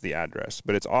Peshastin is the address,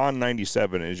 but it's on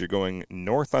 97 as you're going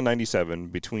north on 97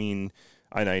 between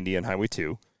I-90 and Highway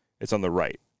 2. It's on the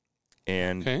right.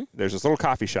 And there's this little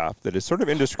coffee shop that is sort of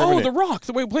indiscriminate. Oh, the Rock,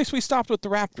 the place we stopped with the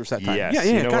Raptors that time. Yes, yeah,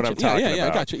 you know gotcha. what I'm talking about. Yeah,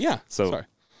 I got you. Yeah. So sorry.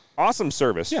 Awesome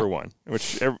service for one,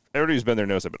 which everybody who's been there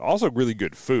knows it, but also really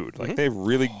good food. Like they have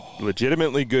really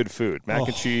legitimately good food. Mac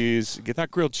and cheese. Get that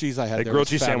grilled cheese I had there. The grilled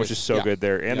cheese sandwich is so good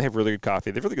there, and they have really good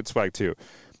coffee. They have really good swag too.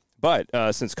 But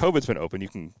since COVID's been open, you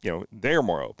can, they're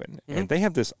more open, and they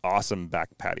have this awesome back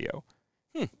patio.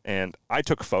 And I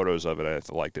took photos of it.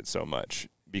 I liked it so much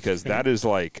because that is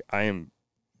like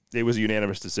it was a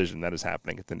unanimous decision that is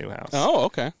happening at the new house. Oh,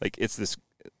 okay. Like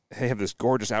they have this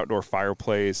gorgeous outdoor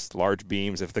fireplace, large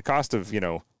beams. If the cost of,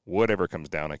 wood ever comes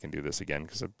down, I can do this again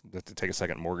because I have to take a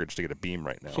second mortgage to get a beam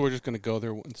right now. So we're just going to go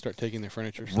there and start taking their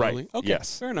furniture slowly? Right. Okay.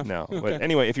 Yes. Fair enough. No. Okay. But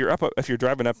anyway, if you're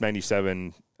driving up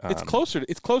 97, it's closer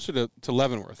to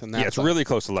Leavenworth, and it's really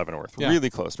close to Leavenworth. Yeah. Really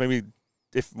close. Maybe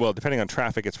depending on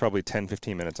traffic, it's probably 10,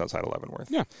 15 minutes outside of Leavenworth.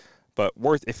 Yeah. But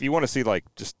if you want to see like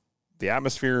just the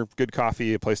atmosphere, good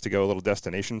coffee, a place to go, a little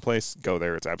destination place, go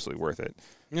there. It's absolutely worth it.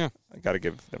 Yeah. I got to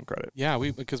give them credit. Yeah,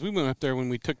 because we went up there when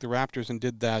we took the Raptors and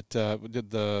did that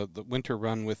did the winter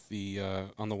run with the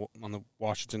on the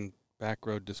Washington Back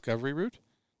Road Discovery route.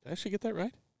 Did I actually get that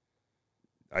right?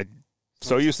 I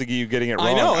so used to you getting it wrong.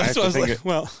 I know. That's what I was like.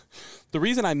 Well, the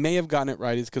reason I may have gotten it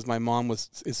right is because my mom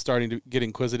is starting to get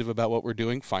inquisitive about what we're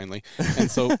doing finally, and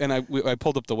so I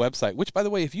pulled up the website. Which, by the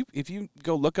way, if you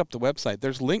go look up the website,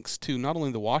 there's links to not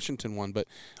only the Washington one, but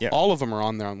all of them are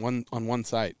on there on one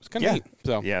site. It's kind of neat.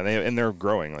 So they're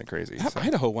growing like crazy. That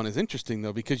Idaho one is interesting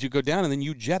though because you go down and then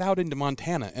you jet out into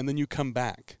Montana and then you come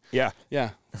back. Yeah.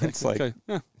 It's like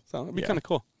so it'd be kind of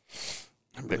cool.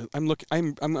 I'm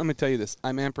going to tell you this.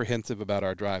 I'm apprehensive about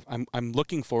our drive. I'm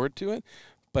looking forward to it,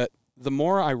 but the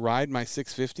more I ride my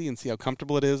 650 and see how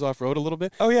comfortable it is off road a little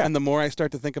bit, and the more I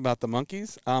start to think about the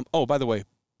monkeys. By the way,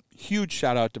 huge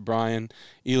shout out to Brian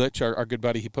Elich, our good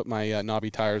buddy. He put my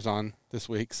knobby tires on this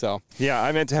week. So yeah,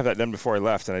 I meant to have that done before I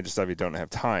left, and I just obviously don't have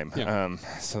time. Yeah.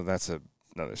 So that's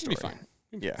another story. It'll be fine.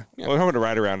 Yeah. Well, I'm hoping to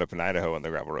ride around up in Idaho on the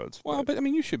gravel roads. Well, but I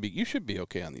mean, you should be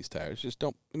okay on these tires. Just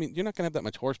don't. I mean, you're not going to have that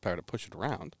much horsepower to push it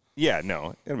around. Yeah,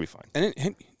 no, it'll be fine. And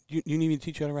you need me to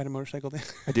teach you how to ride a motorcycle, Dan?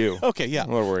 I do. Okay, yeah. I'm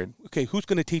a little worried. Okay, who's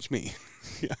going to teach me?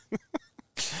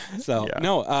 So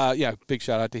no, big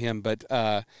shout out to him. But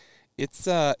it's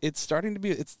starting to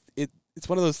be it's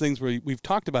one of those things where we've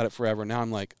talked about it forever. Now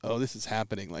I'm like, oh, this is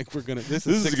happening. Like this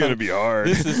is going to be hard.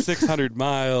 This is 600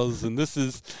 miles, and this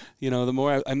is the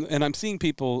more I'm seeing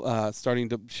people starting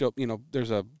to show.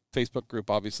 There's a Facebook group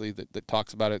obviously that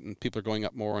talks about it, and people are going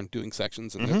up more and doing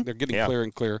sections, and they're getting clearer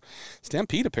and clearer.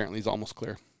 Stampede apparently is almost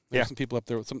clear. There's some people up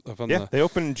there with some. They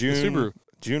opened Subaru.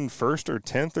 June 1st or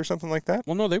 10th or something like that.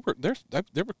 Well, no, there were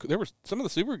some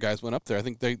of the Subaru guys went up there. I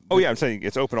think they. Oh yeah, I'm saying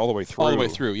it's open all the way through. All the way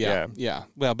through, yeah.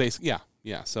 Well, basically,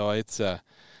 yeah. So it's. I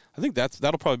think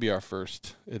that'll probably be our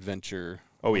first adventure.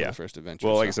 Oh yeah, first adventure.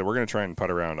 Well, like I said, we're going to try and putt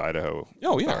around Idaho.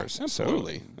 Oh yeah, cars,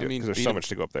 absolutely. So, because there's so much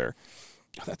to go up there.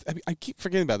 I keep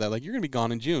forgetting about that. Like you're going to be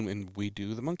gone in June, and we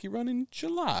do the monkey run in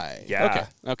July. Yeah.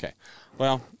 Okay.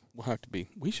 Well, we'll have to be.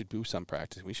 We should do some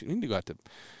practice. We need to go out to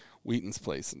Wheaton's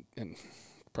place and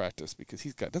practice because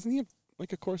doesn't he have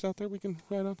like a course out there we can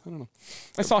ride on? I don't know.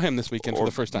 I saw him this weekend for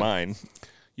the first time. Mine.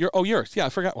 Yours. Yeah, I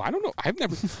forgot. Well, I don't know. I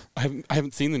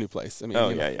haven't seen the new place. I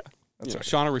mean, yeah. That's right.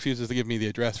 Shauna refuses to give me the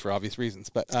address for obvious reasons,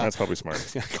 but that's probably smart.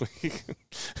 Exactly.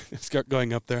 Start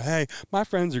going up there. Hey, my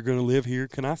friends are going to live here.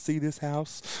 Can I see this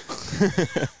house?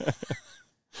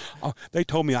 Oh, they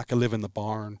told me I could live in the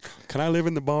barn. Can I live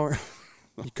in the barn?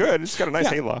 You could. It's got a nice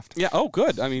hayloft. Yeah. Oh,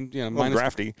 good. I mean,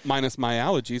 minus my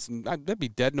allergies, and I'd be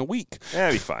dead in a week. Yeah,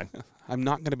 that'd be fine. I'm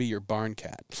not going to be your barn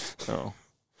cat. Oh,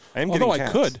 I am. Although getting cats.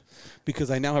 I could, because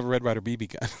I now have a Red Ryder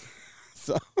BB gun.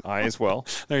 So I as well.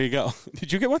 There you go.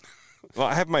 Did you get one? Well,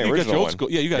 I have my You got original your old one.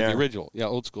 school. Yeah, you got Yeah. the original. Yeah,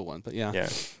 old school one. But yeah.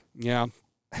 Yeah.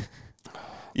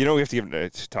 We have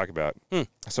to talk about.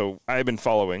 So I've been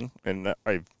following, and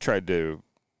I've tried to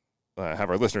have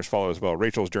our listeners follow as well,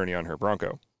 Rachel's journey on her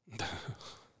Bronco,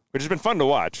 which has been fun to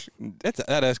watch. That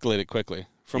escalated quickly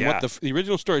from Yeah. what the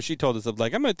original story she told us of,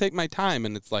 like, I'm going to take my time,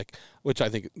 and it's like, which I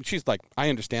think she's like, I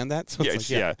understand that. So it's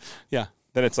like, yeah.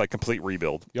 Then it's like complete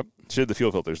rebuild. Yep. She did the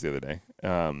fuel filters the other day.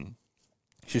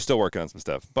 She's still working on some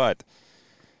stuff, but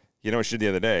you know what she did the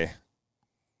other day?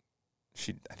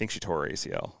 I think she tore her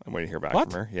ACL. I'm waiting to hear back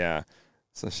What? from her. Yeah.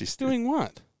 So she's Doing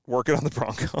what? working on the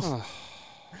Bronco.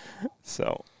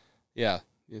 So Yeah.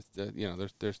 It's,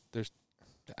 there's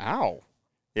ow.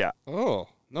 Yeah. Oh,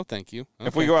 no, thank you.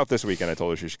 if we go out this weekend, I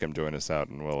told her she should come join us out,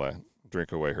 and we'll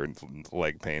drink away her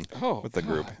leg pain with the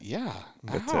group. God, yeah.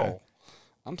 But, Ow.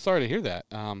 I'm sorry to hear that.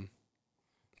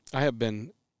 I have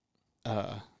been,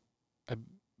 I've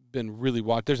been really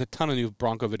watching. There's a ton of new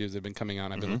Bronco videos that have been coming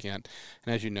out. I've been looking at,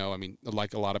 and as you know, I mean,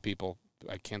 like a lot of people,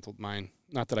 I canceled mine.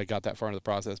 Not that I got that far into the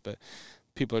process, but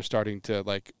people are starting to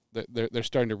they're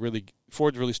starting to really.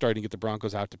 Ford's really starting to get the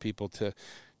Broncos out to people to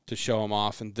show them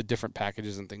off and the different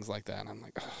packages and things like that. And I'm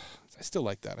like, oh, I still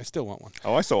like that. I still want one.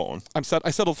 Oh, I still want one.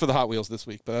 I settled for the Hot Wheels this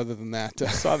week, but other than that, I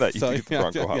saw that you did get the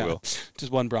Bronco Hot Wheel.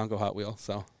 Just one Bronco Hot Wheel.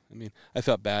 So I mean, I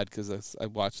felt bad because I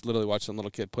literally watched some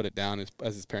little kid put it down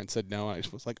as his parents said no. I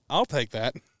just was like, I'll take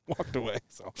that. Walked away.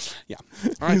 So yeah,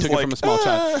 I took it from a small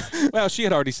child. Well, she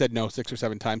had already said no 6 or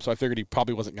 7 times, so I figured he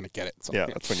probably wasn't going to get it. So Yeah,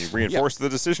 that's when you reinforce the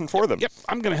decision for them. Yep,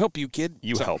 I'm going to help you, kid.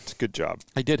 You helped. Good job.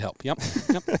 I did help. Yep.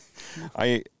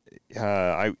 I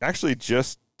actually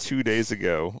just 2 days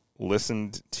ago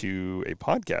listened to a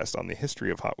podcast on the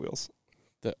history of Hot Wheels.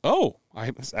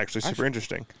 It's actually super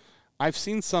interesting. I've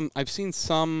seen some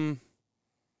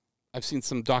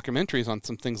documentaries on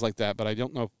some things like that, but I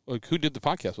don't know who did the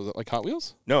podcast. Was it like Hot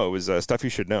Wheels? No, it was Stuff You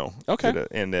Should Know. Okay.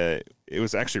 And it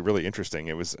was actually really interesting.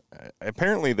 It was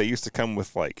apparently they used to come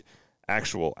with like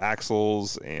actual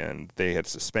axles, and they had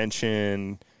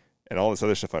suspension and all this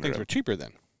other stuff under Things them. were cheaper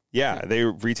then. Yeah, they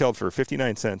retailed for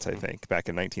 59 cents, I think, back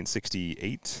in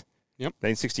 1968. Yep.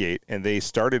 1968, and they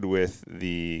started with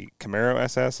the Camaro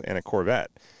SS and a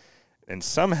Corvette. And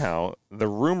somehow, the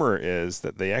rumor is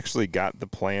that they actually got the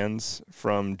plans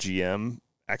from GM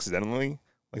accidentally.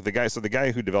 Like the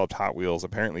guy who developed Hot Wheels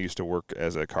apparently used to work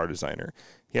as a car designer.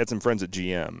 He had some friends at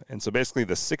GM. And so basically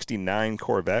the 69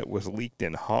 Corvette was leaked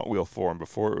in Hot Wheel form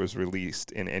before it was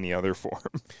released in any other form.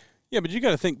 Yeah, but you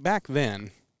got to think back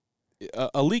then.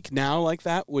 A leak now like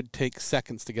that would take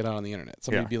seconds to get out on the internet.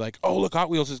 Somebody would be like, "Oh, look,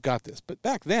 Hot Wheels has got this." But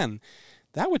back then,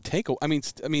 that would take.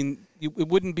 It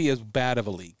wouldn't be as bad of a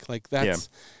leak. Like that's.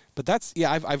 Yeah. But that's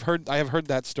I have heard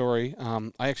that story.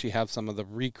 I actually have some of the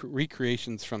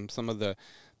recreations from some of the.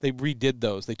 They redid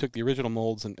those. They took the original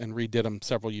molds and redid them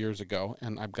several years ago,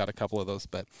 and I've got a couple of those,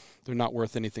 but they're not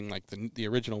worth anything like the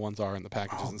original ones are in the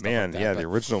packages and stuff like that. Yeah, the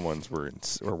original ones were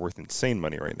worth insane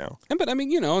money right now. But I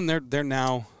mean, and they're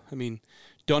now. I mean,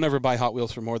 don't ever buy Hot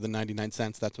Wheels for more than 99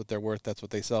 cents. That's what they're worth. That's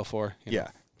what they sell for. Yeah.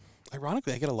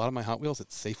 Ironically, I get a lot of my Hot Wheels at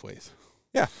Safeways.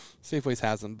 Yeah. Safeways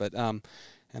has them, but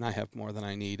and I have more than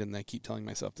I need, and I keep telling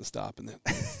myself to stop, and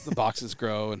the boxes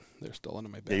grow, and they're still under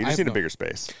my bed. Yeah, you just need a bigger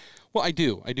space. Well, I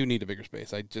do. I do need a bigger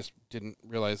space. I just didn't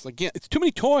realize, it's too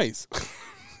many toys.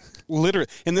 Literally,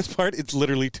 in this part, it's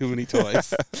literally too many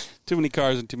toys. Too many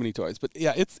cars and too many toys. But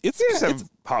yeah, it's have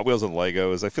Hot Wheels and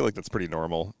Legos. I feel like that's pretty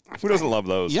normal. Who doesn't love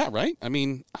those? Yeah, right. I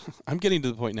mean, I'm getting to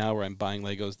the point now where I'm buying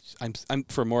Legos. I'm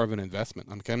for more of an investment.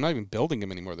 I'm not even building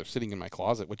them anymore. They're sitting in my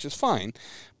closet, which is fine.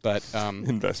 But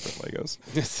investment Legos.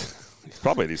 It's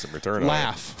probably a decent return.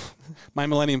 Laugh. My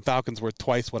Millennium Falcon's worth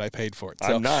twice what I paid for it.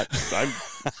 So. I'm not.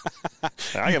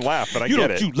 I can laugh, but I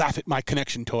get it. You laugh at my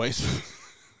Connection toys.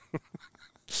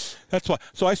 That's why.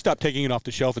 So I stopped taking it off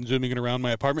the shelf and zooming it around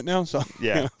my apartment now. So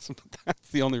yeah, so that's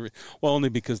the only. Only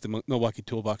because the Milwaukee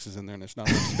toolbox is in there and there's not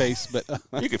enough space. But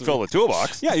you can fill the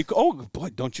toolbox. Yeah. Oh boy,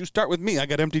 don't you start with me. I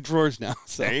got empty drawers now.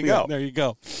 So there you go. There you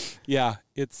go. Yeah,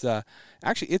 it's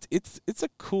actually it's a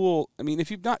cool. I mean, if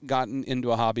you've not gotten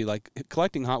into a hobby like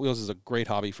collecting Hot Wheels is a great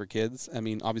hobby for kids. I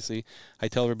mean, obviously, I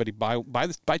tell everybody buy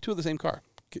two of the same car.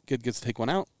 Kid gets to take one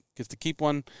out. Gets to keep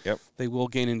one. Yep. They will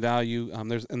gain in value.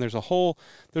 There's a whole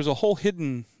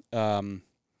hidden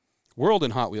world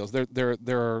in Hot Wheels. There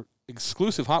are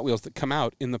exclusive Hot Wheels that come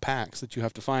out in the packs that you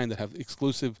have to find that have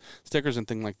exclusive stickers and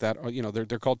things like that. Or,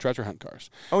 they're called treasure hunt cars.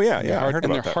 Oh yeah, I heard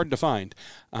about that. They're hard to find.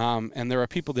 And there are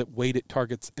people that wait at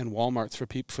Targets and Walmarts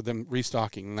for them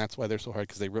restocking, and that's why they're so hard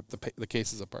because they rip the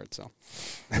cases apart. So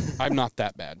I'm not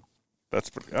that bad. That's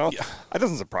pretty. Well, yeah. That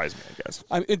doesn't surprise me, I guess.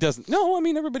 It doesn't. No, I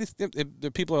mean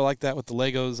the people are like that with the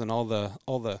Legos and all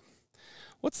the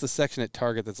what's the section at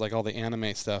Target that's like all the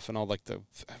anime stuff and all like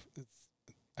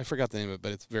I forgot the name of it,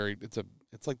 but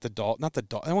it's like the doll, not the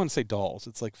doll. I don't want to say dolls.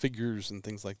 It's like figures and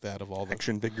things like that of all the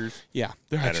Action figures. Yeah,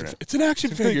 It's an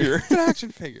action figure. It's an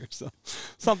action figure. So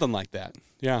something like that.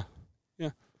 Yeah,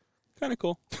 kind of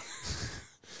cool.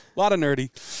 A lot of nerdy.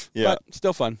 Yeah, but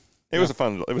still fun. It was a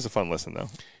fun listen though.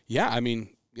 Yeah, I mean,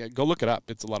 go look it up.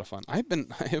 It's a lot of fun. I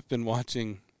have been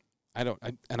watching. And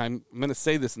I'm going to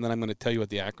say this, and then I'm going to tell you what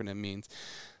the acronym means.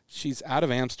 She's out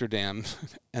of Amsterdam,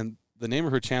 and the name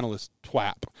of her channel is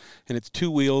TWAP, and it's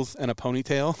 2 wheels and a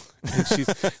ponytail.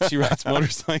 And she rides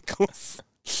motorcycles,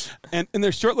 and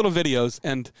they're short little videos,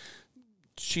 and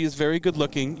she is very good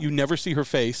looking. You never see her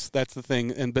face. That's the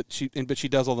thing. But she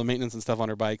does all the maintenance and stuff on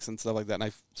her bikes and stuff like that. And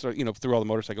I sort of, through all the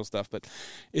motorcycle stuff. But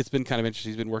it's been kind of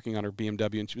interesting. She's been working on her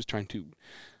BMW, and she was trying to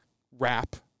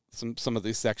wrap some of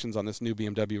these sections on this new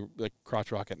BMW like crotch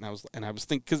rocket, and I was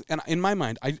thinking, because in my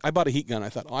mind I bought a heat gun. I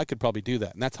thought, I could probably do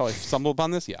that, and that's how I stumbled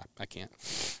upon this. Yeah, I can't.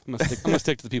 I'm gonna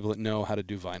stick to the people that know how to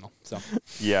do vinyl. So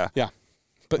yeah.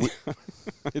 But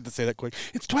I had to say that quick.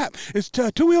 It's TWAP. It's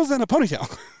 2 wheels and a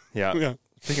ponytail. Yeah.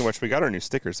 Speaking of which, we got our new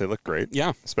stickers. They look great.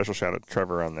 Yeah. Special shout out to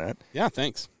Trevor on that. Yeah,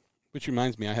 thanks. Which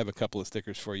reminds me, I have a couple of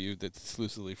stickers for you that's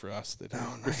exclusively for us that are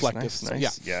reflective. Nice. So,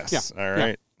 Yes. Yeah. All right.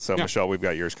 Yeah. So, Michelle, we've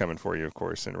got yours coming for you, of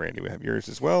course. And Randy, we have yours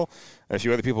as well. A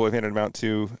few other people have handed them out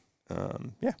to.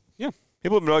 Yeah.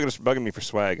 People have been bugging me for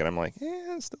swag, and I'm like,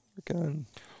 still working.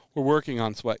 We're working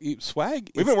on swag. Swag.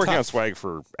 We've been working on swag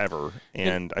forever,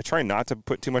 and I try not to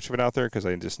put too much of it out there because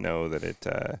I just know that it.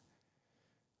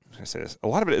 I say this. A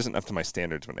lot of it isn't up to my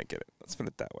standards when I get it. Let's put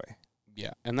it that way.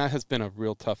 Yeah, and that has been a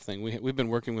real tough thing. We've been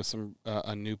working with some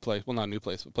a new place. Well, not a new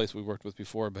place, but a place we worked with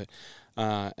before. But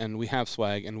and we have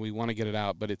swag, and we want to get it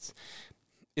out. But it's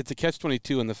a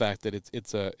catch-22 in the fact that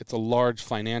it's a large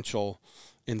financial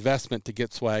investment to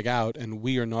get swag out, and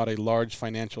we are not a large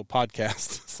financial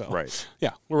podcast. So right.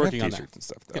 Yeah, we're working on that. T-shirts and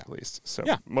stuff, though, Yeah. at least. So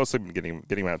Yeah. mostly been getting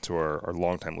them out to our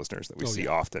longtime listeners that we see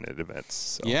often at events.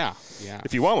 So Yeah.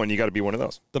 if you want one, you got to be one of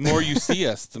those. The more you see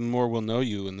us, the more we'll know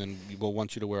you, and then we'll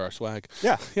want you to wear our swag.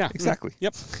 Yeah. Yeah. Exactly.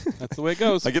 Yep. That's the way it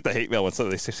goes. I get the hate mail when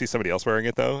they see somebody else wearing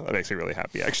it, though. That makes me really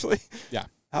happy, actually. Yeah.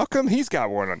 How come he's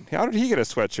got one on? How did he get a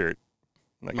sweatshirt?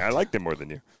 I liked him more than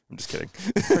you. I'm just kidding.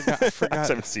 I forgot. I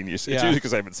haven't seen you. It's Yeah. usually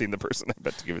because I haven't seen the person I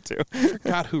meant to give it to. I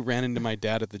forgot who ran into my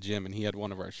dad at the gym, and he had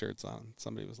one of our shirts on.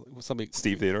 Somebody.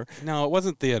 Steve Theodore? No, it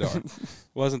wasn't Theodore. It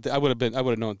wasn't. I would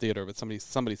have known Theodore, but somebody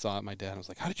saw it. My dad was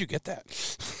like, "How did you get that?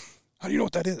 How do you know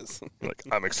what that is?" Like,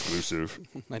 I'm exclusive.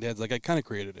 My dad's like, "I kind of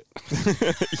created it."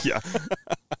 Yeah.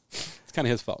 It's kind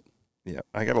of his fault. Yeah,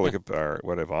 I got to look up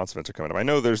what events are coming up. I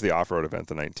know there's the off-road event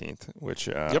the 19th, which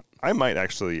I might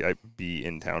actually be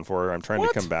in town for. I'm trying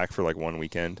to come back for like one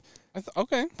weekend.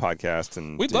 Okay. Podcast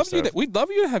and We'd love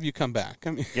you to have you come back.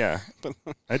 I mean, yeah,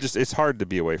 it's hard to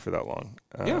be away for that long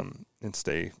and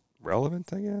stay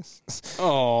relevant, I guess.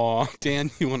 Oh, Dan,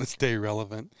 you want to stay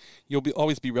relevant. You'll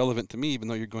always be relevant to me, even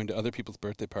though you're going to other people's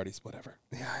birthday parties, whatever.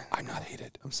 Yeah, I'm not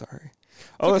hated. I'm sorry.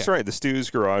 Oh, that's right. The Stu's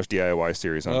Garage DIY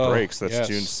series on brakes. That's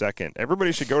June 2nd.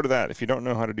 Everybody should go to that. If you don't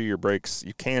know how to do your brakes,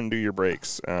 you can do your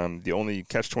brakes. The only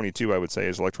catch-22, I would say,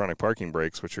 is electronic parking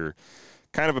brakes, which are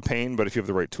kind of a pain, but if you have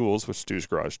the right tools, which Stu's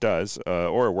Garage does,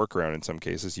 or a workaround in some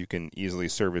cases, you can easily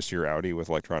service your Audi with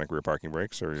electronic rear parking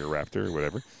brakes or your Raptor or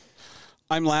whatever.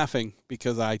 I'm laughing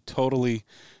because I totally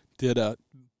did a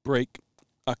brake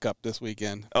up this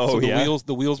weekend. Oh, so the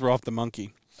the wheels were off the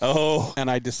monkey. Oh.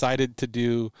 And I decided to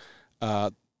do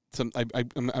I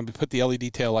put the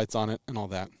LED taillights on it and all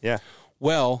that. Yeah.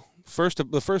 Well,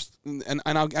 and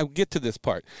I'll get to this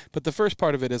part, but the first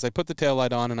part of it is I put the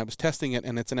taillight on and I was testing it,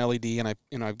 and it's an LED,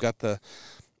 and I've got the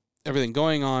everything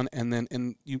going on, and then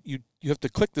you have to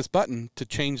click this button to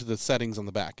change the settings on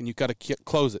the back, and you've got to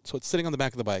close it. So it's sitting on the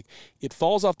back of the bike. It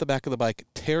falls off the back of the bike,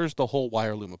 tears the whole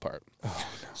wire loom apart. Oh,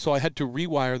 no. So I had to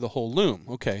rewire the whole loom.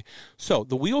 Okay. So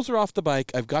the wheels are off the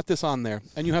bike. I've got this on there,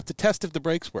 and you have to test if the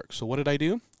brakes work. So what did I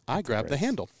do? I grabbed the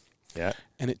handle. Yeah.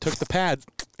 And it took the pads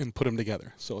and put them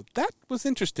together. So that was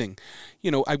interesting.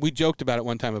 We joked about it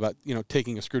one time about,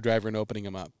 taking a screwdriver and opening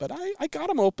them up. But I got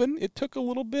them open. It took a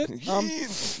little bit.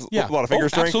 Yeah. A lot of finger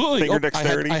strength, absolutely. finger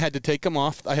dexterity. I had to take them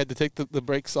off. I had to take the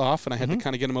brakes off, and I had to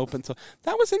kind of get them open. So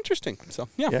that was interesting. So,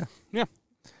 yeah.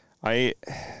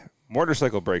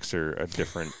 Motorcycle brakes are a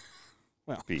different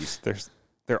beast.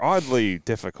 They're oddly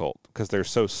difficult because they're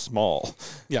so small.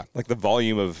 Yeah. Like the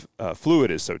volume of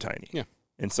fluid is so tiny. Yeah.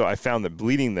 And so I found that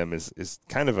bleeding them is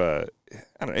kind of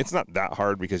it's not that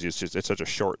hard because it's such a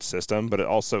short system, but it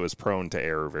also is prone to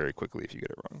error very quickly if you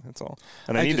get it wrong. That's all.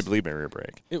 And I need to bleed my rear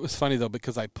brake. It was funny though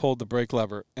because I pulled the brake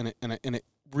lever and it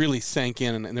really sank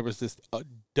in, and there was this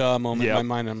duh moment Yep. in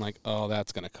my mind. I'm like, oh,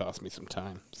 that's going to cost me some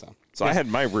time. So I had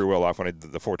my rear wheel off when I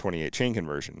did the 428 chain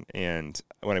conversion, and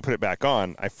when I put it back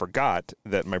on, I forgot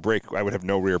that my brake, I would have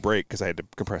no rear brake because I had to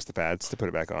compress the pads to put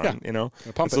it back on, Yeah. you know?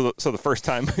 Pump And so the first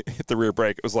time I hit the rear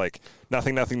brake, it was like,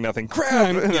 nothing,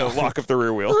 grab, and Yeah. the lock of the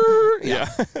rear wheel. Yeah.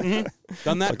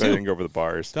 Done that Like I too. didn't go over the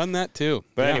bars. Done that too.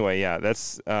 But Yeah. anyway, yeah,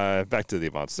 that's back to the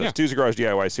Avant stuff. Yeah. Stu's Garage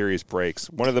DIY Series brakes.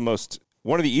 One of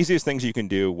the easiest things you can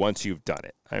do once you've done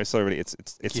it. I tell everybody it's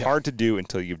Yeah. hard to do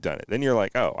until you've done it. Then you're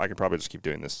like, oh, I can probably just keep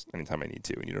doing this anytime I need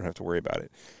to, and you don't have to worry about it.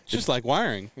 It's just like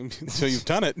wiring until you've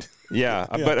done it. Yeah,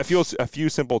 Yeah. but a few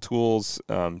simple tools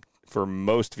for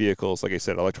most vehicles. Like I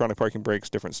said, electronic parking brakes,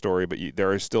 different story. But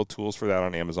there are still tools for that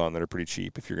on Amazon that are pretty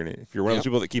cheap. If you're one of Yeah. those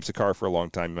people that keeps a car for a long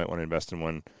time, you might want to invest in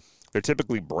one. They're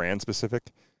typically brand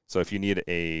specific. So if you need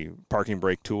a parking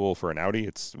brake tool for an Audi,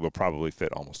 it will probably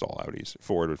fit almost all Audis.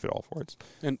 Ford would fit all Fords.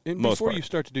 And Most before part. you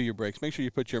start to do your brakes, make sure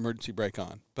you put your emergency brake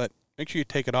on. But make sure you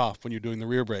take it off when you're doing the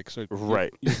rear brakes, so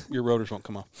Right. your rotors won't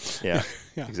come off. Yeah,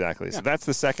 Yeah. exactly. So Yeah. that's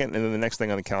the second, and then the next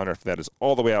thing on the calendar after that is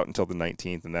all the way out until the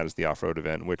 19th, and that is the off-road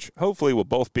event, which hopefully we'll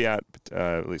both be at.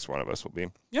 At least one of us will be.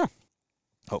 Yeah.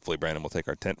 Hopefully Brandon will take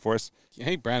our tent for us.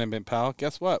 Hey, Brandon Ben Powell,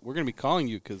 guess what? We're going to be calling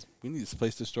you because we need this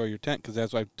place to store your tent because,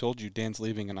 as I've told you, Dan's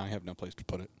leaving and I have no place to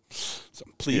put it. So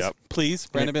Yep. please,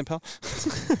 Brandon Ben Powell.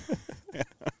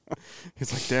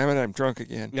 He's like, damn it, I'm drunk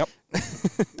again. Yep.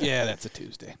 Yeah, that's a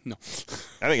Tuesday. No.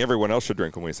 I think everyone else should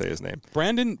drink when we say his name.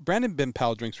 Brandon Ben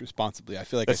Powell drinks responsibly. I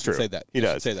feel like That's I should true. say that. He I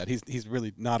should does. say that. He's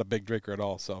really not a big drinker at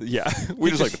all. So Yeah, we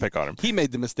just like to pick on him. He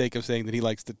made the mistake of saying that he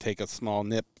likes to take a small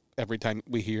nip every time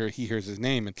he hears his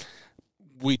name, and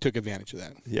we took advantage of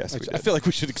that. Yes, we I did. feel like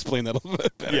we should explain that a little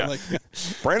bit better. Yeah. Like,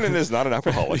 Brandon is not an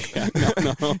alcoholic.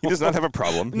 no. He does not have a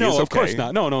problem. He No, is of course okay.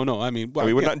 not. No. I mean,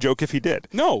 We would yeah. not joke if he did.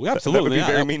 No, absolutely. That would be not.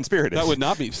 very mean-spirited. That would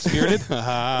not be spirited.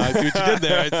 I see what you did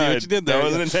there. I see what you did there. That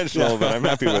wasn't intentional, but I'm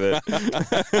happy with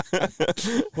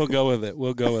it. We'll go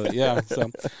with it. Yeah.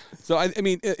 So I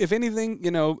mean, if anything,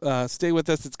 stay with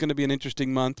us. It's going to be an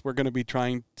interesting month. We're going to be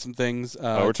trying some things.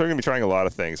 We're going to be trying a lot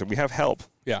of things, and we have help.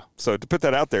 Yeah. So to put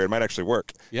that out there, it might actually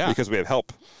work. Yeah. Because we have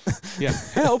help. Yeah.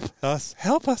 Help us.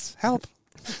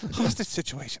 Hostage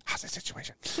situation.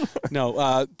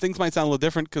 No, things might sound a little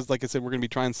different because, like I said, we're going to be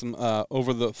trying some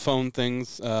over the phone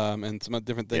things and some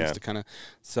different things Yeah. to kind of.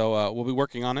 So we'll be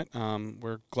working on it.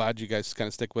 We're glad you guys kind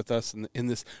of stick with us in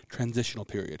this transitional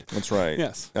period. That's right.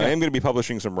 Yes. I am going to be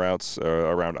publishing some routes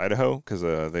around Idaho because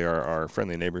they are our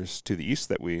friendly neighbors to the east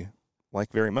that we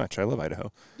like very much. I love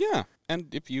Idaho. Yeah,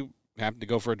 and if you happen to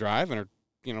go for a drive and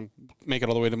make it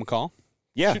all the way to McCall.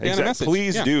 Yeah, Shoot Dan a exactly. message.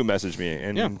 Please Yeah. do message me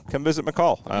and Yeah. come visit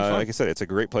McCall. That'd be fun. Like I said, it's a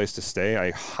great place to stay.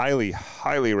 I highly,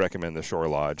 highly recommend the Shore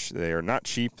Lodge. They are not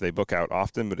cheap. They book out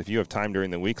often, but if you have time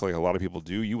during the week, like a lot of people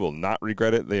do, you will not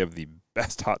regret it. They have the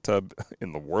best hot tub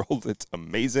in the world. It's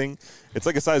amazing. It's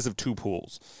like the size of 2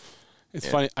 pools. It's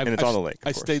Yeah. funny. And it's on the lake, of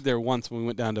I course. stayed there once when we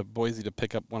went down to Boise to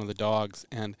pick up one of the dogs,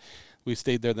 and we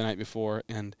stayed there the night before,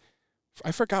 and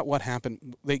I forgot what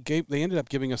happened. They ended up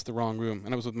giving us the wrong room,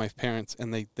 and I was with my parents,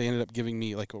 and they ended up giving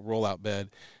me like a rollout bed.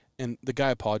 And the guy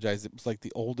apologized. It was like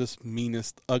the oldest,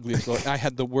 meanest, ugliest. I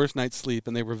had the worst night's sleep,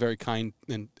 and they were very kind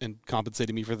and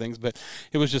compensated me for things. But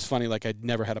it was just funny. Like, I'd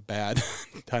never had a bad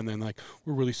time there. And like,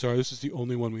 we're really sorry. This is the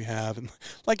only one we have. And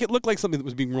like, it looked like something that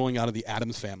was being rolling out of the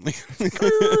Addams Family.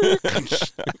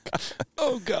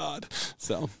 Oh God.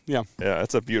 So yeah. Yeah,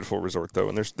 it's a beautiful resort though,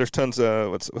 and there's tons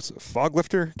of what's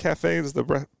Foglifter Cafe is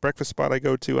the breakfast spot I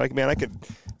go to. Like, man, I could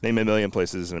name a million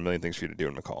places and a million things for you to do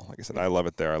in McCall. Like I said, I love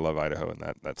it there. I love Idaho and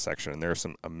that section, and there are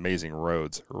some amazing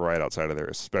roads right outside of there,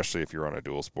 especially if you're on a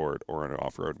dual sport or an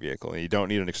off-road vehicle, and you don't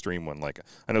need an extreme one. Like,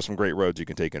 I know some great roads you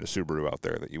can take into Subaru out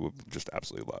there that you would just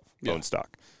absolutely love. Yeah. Bone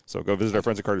stock. So go visit our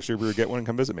friends at Carter Subaru, get one, and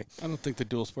come visit me. I don't think the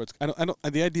dual sports. I don't.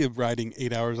 The idea of riding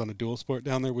 8 hours on a dual sport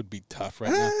down there would be tough right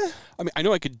now. I mean, I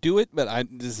know I could do it, but I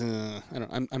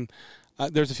don't.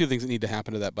 There's a few things that need to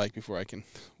happen to that bike before I can.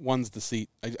 One's the seat.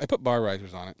 I put bar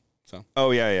risers on it, so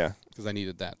Oh yeah. because I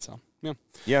needed that. So yeah.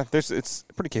 Yeah, it's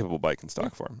a pretty capable bike in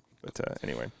stock form. But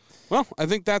anyway. Well, I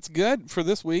think that's good for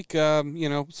this week.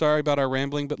 Sorry about our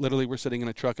rambling, but literally we're sitting in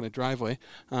a truck in a driveway.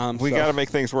 We got to make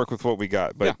things work with what we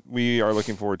got, but Yeah. we are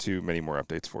looking forward to many more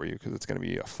updates for you because it's going to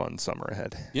be a fun summer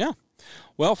ahead. Yeah.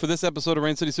 Well, for this episode of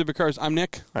Rain City Supercars, I'm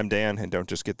Nick. I'm Dan, and don't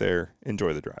just get there.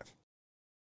 Enjoy the drive.